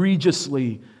sinned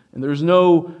egregiously. And there's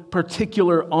no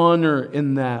particular honor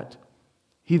in that.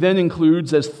 He then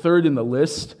includes, as third in the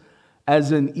list,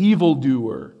 as an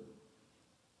evildoer.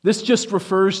 This just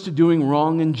refers to doing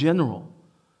wrong in general.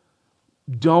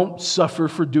 Don't suffer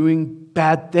for doing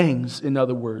bad things, in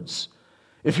other words.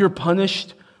 If you're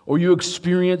punished or you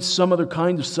experience some other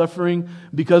kind of suffering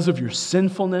because of your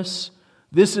sinfulness,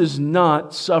 this is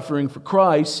not suffering for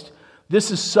Christ. This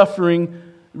is suffering,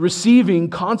 receiving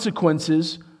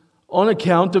consequences on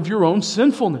account of your own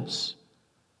sinfulness.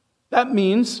 That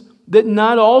means that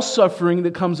not all suffering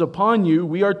that comes upon you,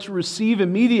 we are to receive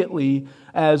immediately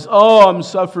as, oh, I'm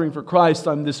suffering for Christ,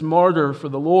 I'm this martyr for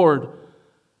the Lord.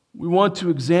 We want to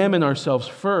examine ourselves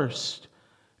first.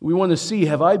 We want to see,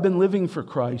 have I been living for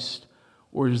Christ,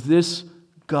 or is this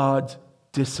God's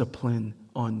discipline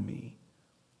on me?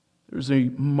 There's a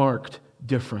marked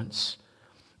difference.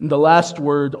 And the last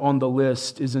word on the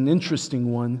list is an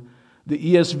interesting one.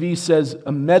 The ESV says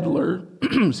a meddler,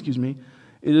 excuse me,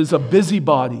 it is a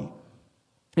busybody.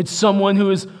 It's someone who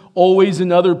is always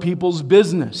in other people's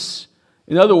business.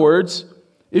 In other words,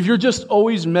 if you're just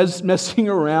always messing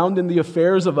around in the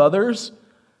affairs of others,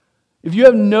 if you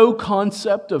have no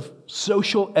concept of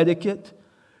social etiquette,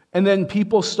 and then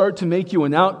people start to make you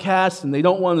an outcast and they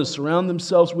don't want to surround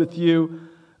themselves with you,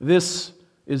 this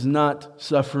is not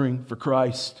suffering for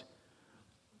Christ.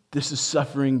 This is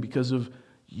suffering because of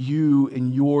you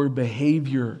and your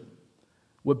behavior.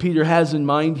 What Peter has in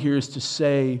mind here is to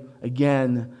say,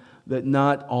 again, that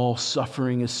not all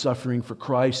suffering is suffering for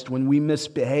Christ. When we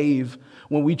misbehave,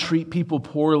 when we treat people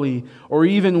poorly, or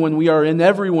even when we are in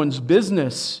everyone's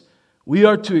business, we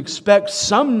are to expect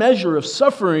some measure of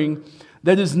suffering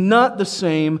that is not the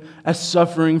same as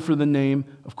suffering for the name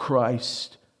of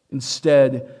Christ.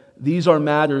 Instead, these are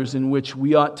matters in which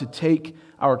we ought to take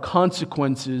our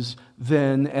consequences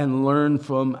then and learn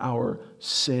from our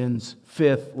sins.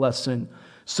 Fifth lesson,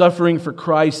 suffering for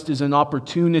Christ is an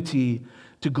opportunity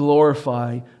to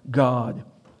glorify God.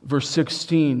 Verse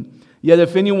 16, yet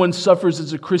if anyone suffers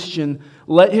as a Christian,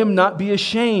 let him not be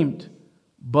ashamed,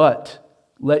 but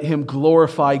let him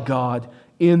glorify God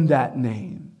in that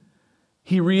name.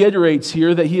 He reiterates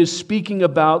here that he is speaking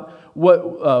about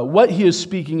what he is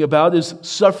speaking about is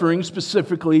suffering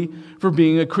specifically for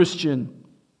being a Christian.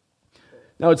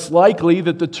 Now, it's likely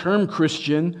that the term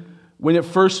Christian, when it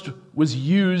first was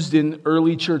used in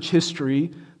early church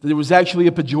history, that it was actually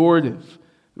a pejorative.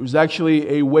 It was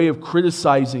actually a way of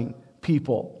criticizing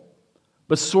people.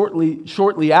 But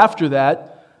shortly after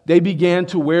that, they began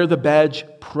to wear the badge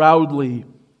proudly.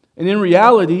 And in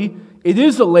reality, it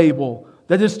is a label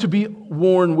that is to be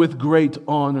worn with great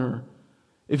honor.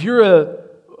 If you're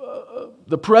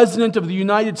the President of the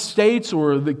United States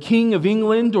or the King of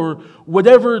England or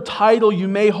whatever title you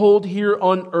may hold here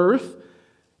on earth,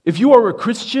 if you are a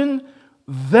Christian,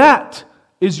 that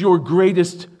is your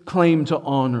greatest claim to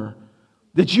honor.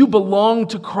 That you belong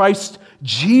to Christ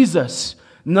Jesus,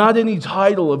 not any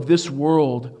title of this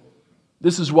world.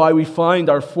 This is why we find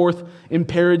our fourth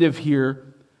imperative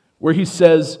here, where he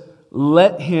says,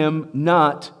 let him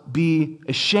not be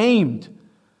ashamed.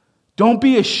 Don't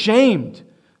be ashamed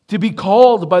to be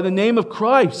called by the name of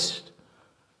Christ.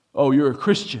 Oh, you're a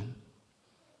Christian.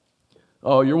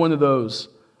 Oh, you're one of those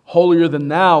holier than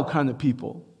thou kind of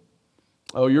people.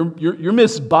 Oh, you're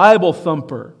Miss Bible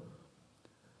Thumper.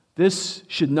 This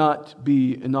should not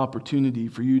be an opportunity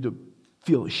for you to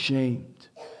feel ashamed,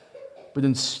 but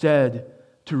instead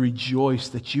to rejoice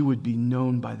that you would be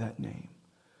known by that name.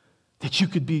 That you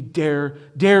could be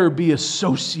dare be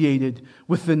associated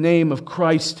with the name of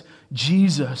Christ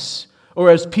Jesus. Or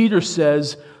as Peter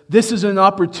says, this is an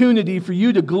opportunity for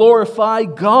you to glorify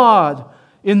God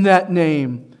in that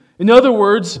name. In other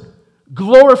words,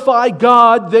 glorify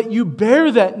God that you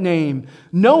bear that name,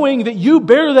 knowing that you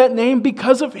bear that name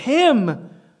because of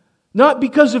Him, not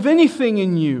because of anything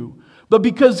in you, but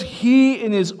because He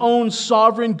in His own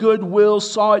sovereign good will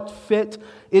saw it fit,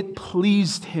 it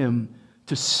pleased Him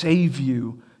to save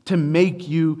you, to make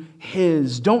you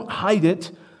His. Don't hide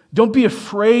it. Don't be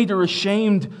afraid or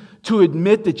ashamed to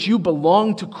admit that you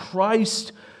belong to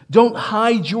Christ. Don't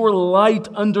hide your light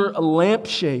under a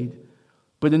lampshade,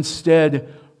 but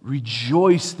instead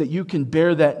rejoice that you can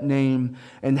bear that name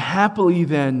and happily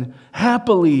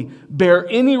bear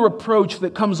any reproach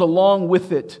that comes along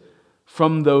with it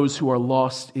from those who are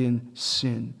lost in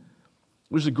sin.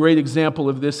 There's a great example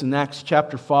of this in Acts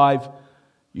chapter 5.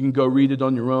 You can go read it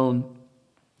on your own,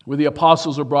 where the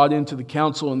apostles are brought into the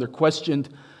council and they're questioned.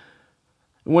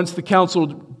 And once the council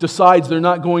decides they're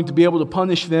not going to be able to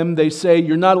punish them, they say,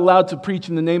 "You're not allowed to preach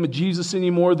in the name of Jesus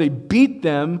anymore." They beat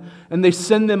them and they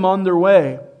send them on their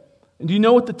way. And do you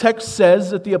know what the text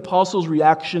says that the apostles'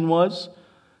 reaction was?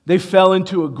 They fell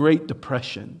into a great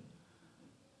depression.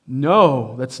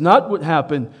 No, that's not what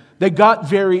happened. They got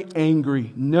very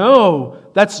angry. No,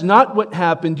 that's not what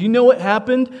happened. Do you know what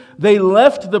happened? They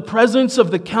left the presence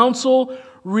of the council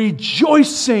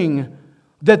rejoicing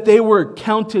that they were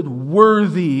counted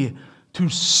worthy to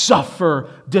suffer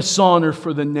dishonor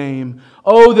for the name.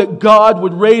 Oh, that God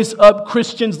would raise up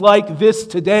Christians like this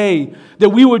today, that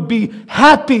we would be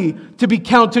happy to be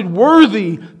counted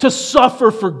worthy to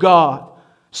suffer for God.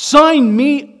 Sign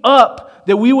me up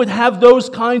that we would have those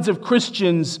kinds of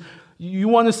Christians. You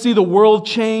want to see the world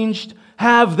changed?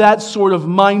 Have that sort of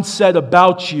mindset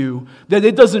about you, that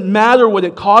it doesn't matter what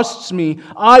it costs me,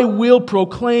 I will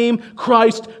proclaim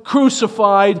Christ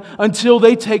crucified until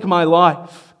they take my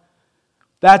life.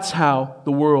 That's how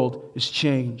the world is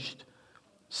changed.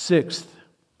 Sixth,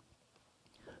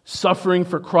 suffering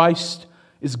for Christ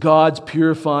is God's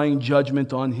purifying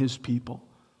judgment on His people.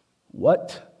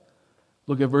 What?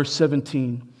 Look at verse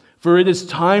 17. For it is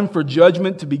time for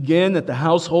judgment to begin at the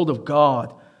household of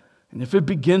God. And if it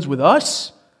begins with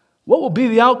us, what will be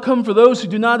the outcome for those who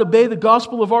do not obey the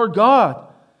gospel of our God?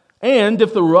 And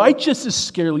if the righteous is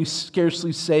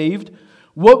scarcely saved,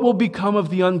 what will become of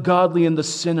the ungodly and the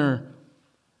sinner?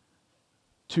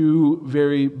 Two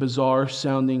very bizarre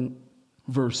sounding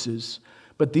verses.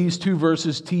 But these two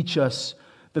verses teach us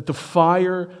that the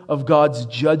fire of God's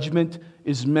judgment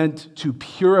is meant to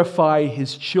purify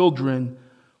His children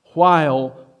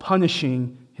while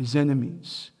punishing His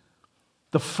enemies.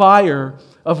 The fire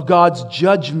of God's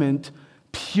judgment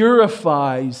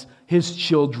purifies His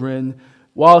children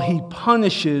while He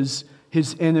punishes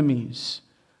His enemies.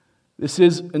 This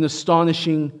is an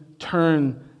astonishing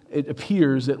turn, it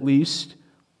appears at least,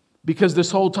 because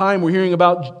this whole time we're hearing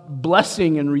about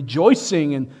blessing and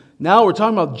rejoicing, and now we're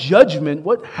talking about judgment.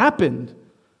 What happened?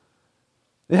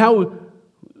 And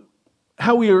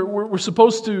how we're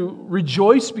supposed to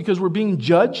rejoice because we're being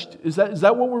judged? Is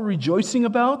that what we're rejoicing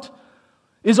about?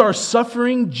 Is our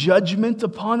suffering judgment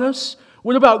upon us?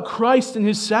 What about Christ and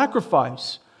His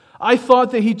sacrifice? I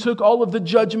thought that He took all of the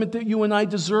judgment that you and I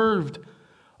deserved.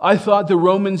 I thought that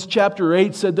Romans chapter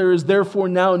 8 said there is therefore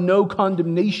now no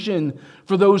condemnation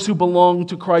for those who belong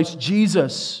to Christ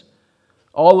Jesus.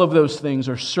 All of those things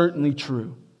are certainly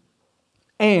true.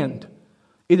 And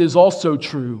it is also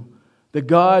true that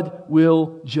God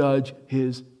will judge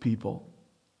His people.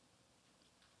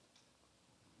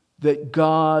 That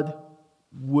God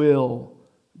will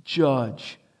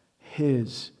judge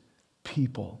His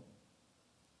people.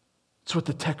 That's what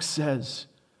the text says.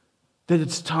 That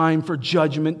it's time for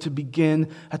judgment to begin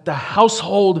at the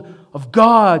household of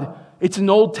God. It's an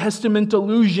Old Testament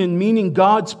allusion, meaning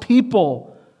God's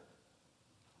people.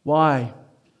 Why?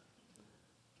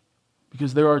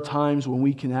 Because there are times when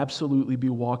we can absolutely be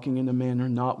walking in a manner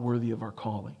not worthy of our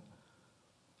calling.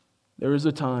 There is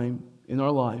a time in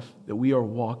our life that we are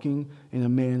walking in a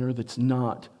manner that's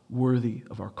not worthy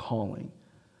of our calling.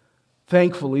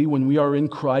 Thankfully, when we are in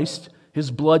Christ,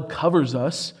 His blood covers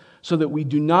us so that we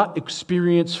do not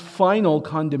experience final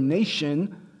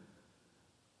condemnation.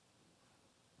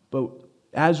 But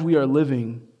as we are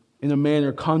living in a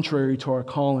manner contrary to our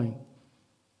calling,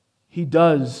 He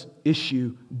does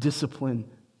issue discipline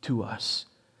to us.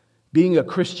 Being a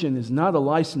Christian is not a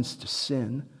license to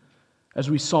sin, as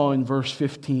we saw in verse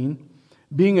 15.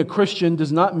 Being a Christian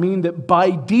does not mean that by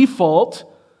default,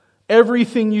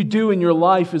 everything you do in your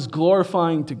life is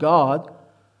glorifying to God.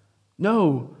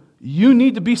 No, you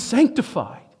need to be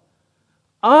sanctified.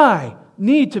 I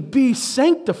need to be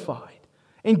sanctified.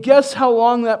 And guess how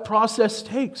long that process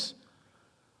takes?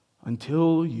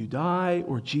 Until you die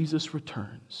or Jesus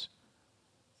returns.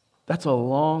 That's a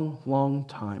long, long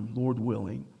time, Lord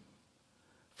willing.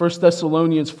 1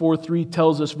 Thessalonians 4:3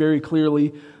 tells us very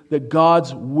clearly that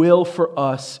God's will for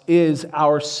us is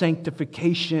our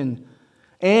sanctification.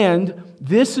 And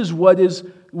this is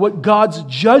what God's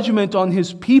judgment on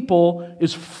His people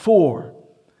is for.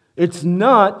 It's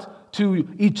not to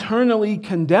eternally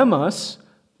condemn us,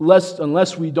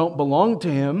 unless we don't belong to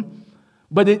Him,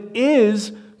 but it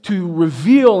is to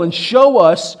reveal and show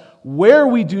us where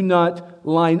we do not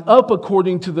line up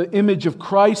according to the image of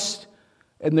Christ,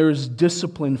 and there is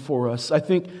discipline for us. I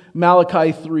think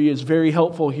Malachi 3 is very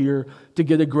helpful here to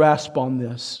get a grasp on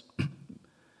this.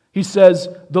 He says,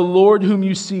 "The Lord whom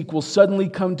you seek will suddenly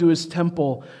come to his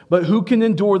temple. But who can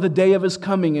endure the day of his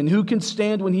coming? And who can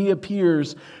stand when he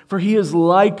appears? For he is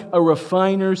like a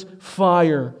refiner's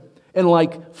fire and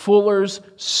like fuller's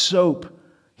soap.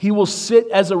 He will sit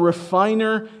as a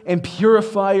refiner and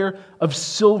purifier of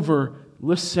silver."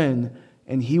 Listen,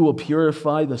 "and he will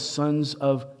purify the sons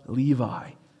of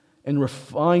Levi and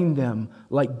refine them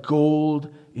like gold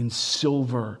and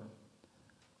silver.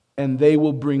 And they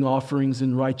will bring offerings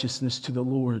in righteousness to the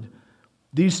Lord."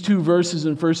 These two verses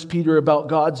in 1 Peter about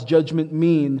God's judgment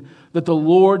mean that the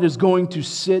Lord is going to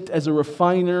sit as a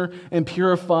refiner and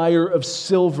purifier of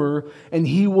silver, and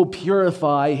he will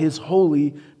purify his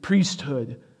holy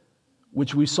priesthood,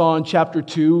 which we saw in chapter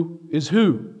 2 is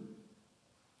who?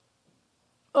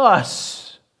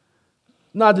 Us.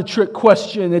 Not a trick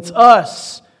question, it's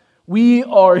us. We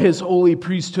are his holy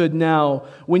priesthood now.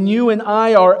 When you and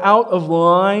I are out of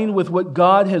line with what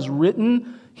God has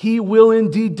written, he will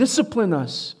indeed discipline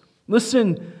us.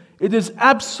 Listen, it is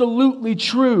absolutely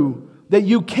true that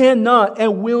you cannot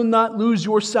and will not lose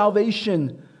your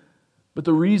salvation. But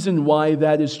the reason why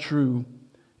that is true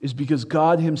is because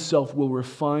God himself will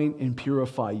refine and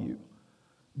purify you.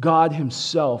 God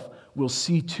himself will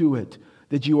see to it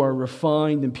that you are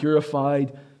refined and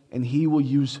purified, and he will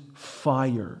use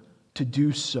fire to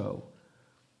do so.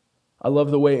 I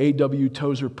love the way A.W.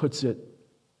 Tozer puts it.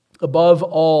 Above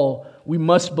all, we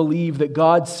must believe that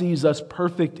God sees us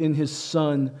perfect in his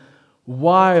Son,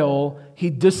 while he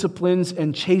disciplines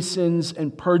and chastens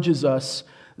and purges us,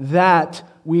 that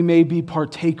we may be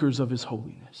partakers of his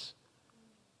holiness.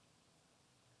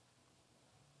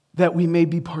 That we may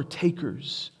be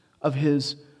partakers of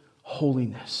his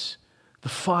holiness. The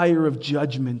fire of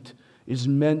judgment is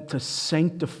meant to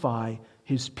sanctify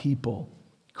his people.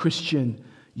 Christian,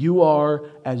 you are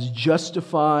as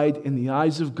justified in the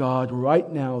eyes of God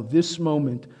right now, this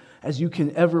moment, as you can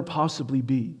ever possibly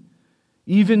be.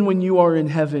 Even when you are in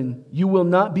heaven, you will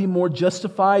not be more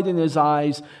justified in his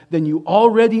eyes than you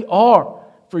already are,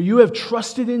 for you have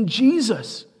trusted in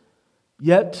Jesus.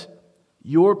 Yet,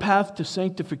 your path to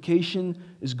sanctification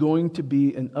is going to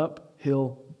be an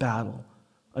uphill battle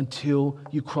until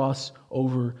you cross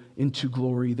over into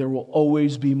glory. There will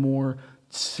always be more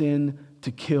sin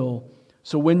to kill.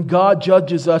 So when God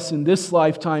judges us in this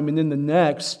lifetime and in the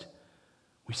next,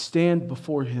 we stand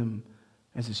before him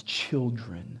as his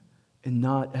children and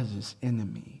not as his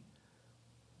enemy.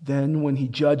 Then when he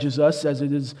judges us, as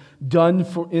it is done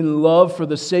in love for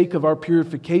the sake of our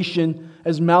purification,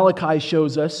 as Malachi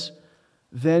shows us,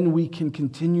 then we can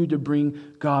continue to bring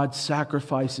God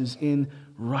sacrifices in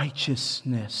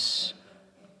righteousness.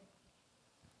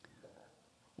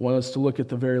 I want us to look at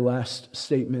the very last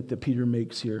statement that Peter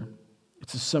makes here.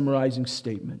 It's a summarizing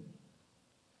statement.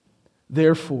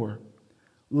 "Therefore,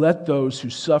 let those who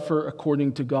suffer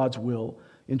according to God's will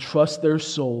entrust their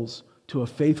souls to a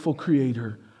faithful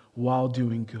Creator while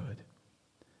doing good."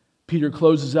 Peter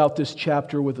closes out this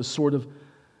chapter with a sort of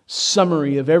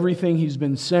summary of everything he's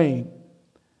been saying.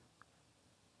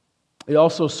 It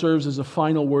also serves as a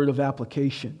final word of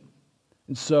application.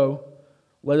 And so,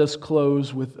 let us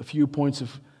close with a few points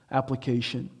of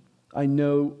application. I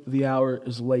know the hour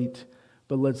is late,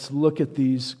 but let's look at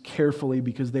these carefully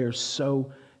because they are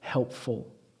so helpful.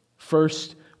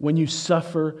 First, when you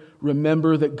suffer,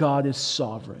 remember that God is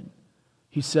sovereign.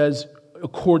 He says,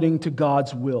 according to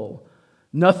God's will.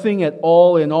 Nothing at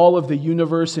all in all of the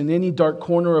universe, in any dark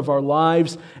corner of our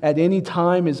lives, at any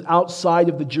time is outside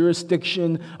of the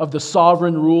jurisdiction of the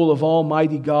sovereign rule of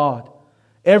Almighty God.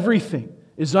 Everything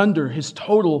is under his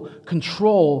total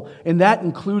control, and that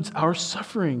includes our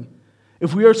suffering.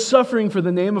 If we are suffering for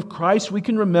the name of Christ, we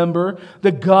can remember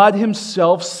that God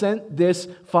himself sent this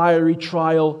fiery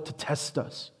trial to test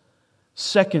us.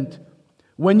 Second,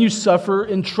 when you suffer,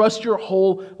 entrust your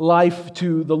whole life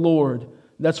to the Lord.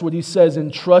 That's what he says,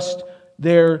 entrust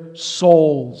their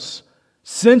souls.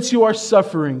 Since you are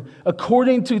suffering,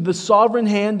 according to the sovereign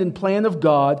hand and plan of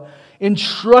God,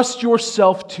 entrust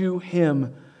yourself to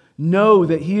him. Know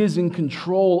that he is in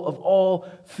control of all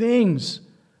things.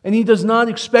 And he does not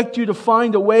expect you to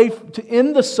find a way to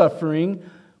end the suffering,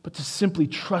 but to simply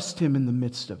trust him in the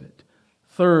midst of it.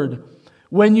 Third,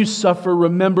 when you suffer,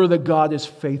 remember that God is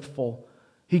faithful.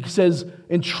 He says,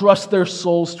 entrust their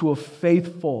souls to a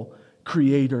faithful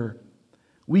Creator.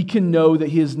 We can know that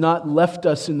he has not left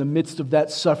us in the midst of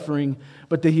that suffering,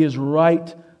 but that he is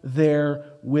right there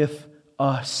with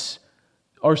us.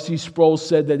 R.C. Sproul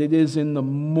said that it is in the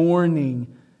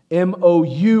mourning,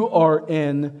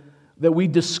 M-O-U-R-N, that we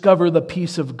discover the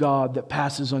peace of God that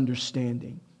passes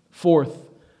understanding. Fourth,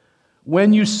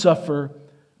 when you suffer,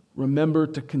 remember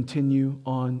to continue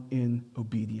on in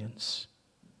obedience.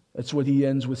 That's what he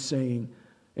ends with saying.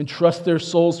 Entrust their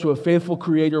souls to a faithful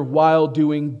Creator while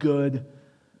doing good.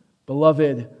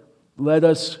 Beloved, let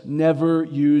us never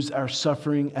use our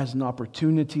suffering as an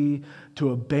opportunity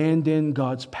to abandon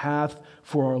God's path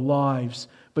for our lives,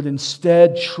 but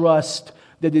instead trust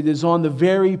that it is on the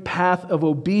very path of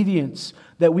obedience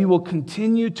that we will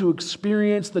continue to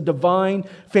experience the divine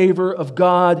favor of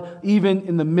God, even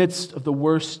in the midst of the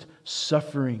worst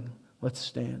suffering. Let's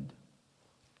stand.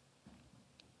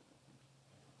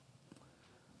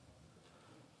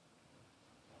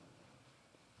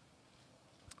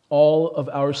 All of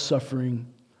our suffering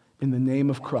in the name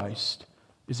of Christ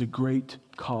is a great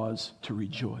cause to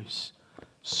rejoice.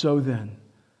 So then,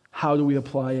 how do we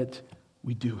apply it?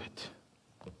 We do it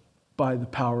by the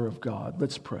power of God.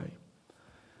 Let's pray.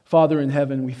 Father in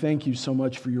heaven, we thank you so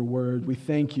much for your word. We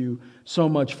thank you so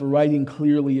much for writing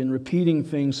clearly and repeating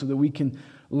things so that we can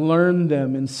learn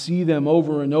them and see them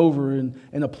over and over and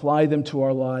apply them to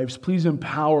our lives. Please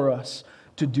empower us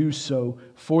to do so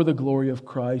for the glory of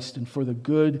Christ and for the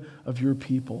good of your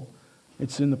people.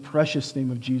 It's in the precious name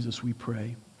of Jesus we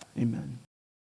pray. Amen.